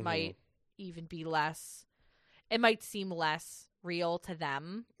people, that it might even be less. It might seem less real to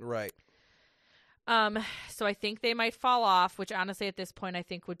them. Right. So I think they might fall off, which honestly at this point I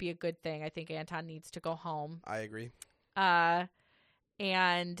think would be a good thing. I think Anton needs to go home. I agree. And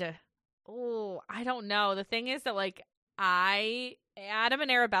I don't know. The thing is that like Adam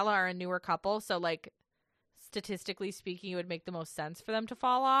and Arabella are a newer couple, so like statistically speaking, it would make the most sense for them to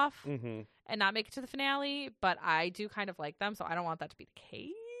fall off Mm-hmm. and not make it to the finale. But I do kind of like them, so I don't want that to be the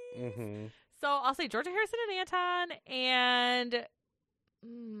case. Mm-hmm. So I'll say Georgia Harrison and Anton, and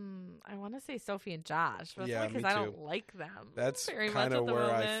I want to say Sophie and Josh, but Yeah, because me I too. don't like them. That's very much kind at of the where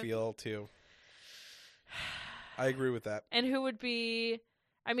I moment. feel too. I agree with that. And who would be?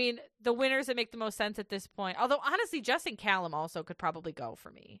 I mean, the winners that make the most sense at this point. Although honestly, Jess and Callum also could probably go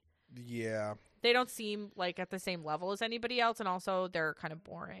for me. Yeah. They don't seem like at the same level as anybody else, and also they're kind of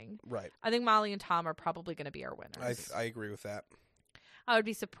boring. Right. I think Molly and Tom are probably going to be our winners. I agree with that. I would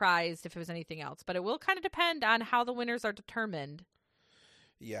be surprised if it was anything else, but it will kind of depend on how the winners are determined.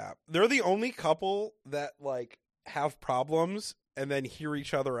 Yeah. They're the only couple that like have problems and then hear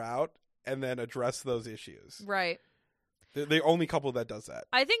each other out and then address those issues. Right. They're the only couple that does that.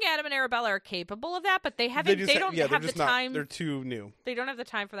 I think Adam and Arabella are capable of that, but they haven't. They don't have the time. They're too new. They don't have the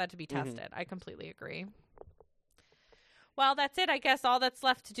time for that to be tested. I completely agree. Well, that's it. I guess all that's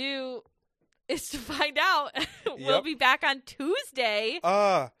left to do is to find out. We'll be back on Tuesday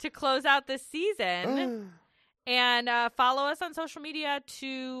to close out this season. And follow us on social media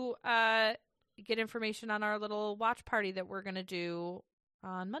to get information on our little watch party that we're going to do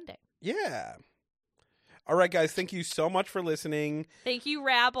on Monday. Yeah. All right, guys. Thank you so much for listening. Thank you,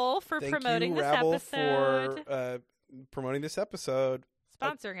 Rabble, for promoting this episode. For promoting this episode.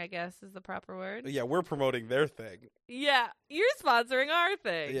 Sponsoring, I guess, is the proper word. Yeah, we're promoting their thing. Yeah, you're sponsoring our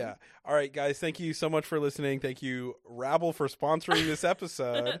thing. Yeah. All right, guys. Thank you so much for listening. Thank you, Rabble, for sponsoring this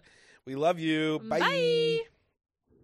episode. We love you. Bye. Bye.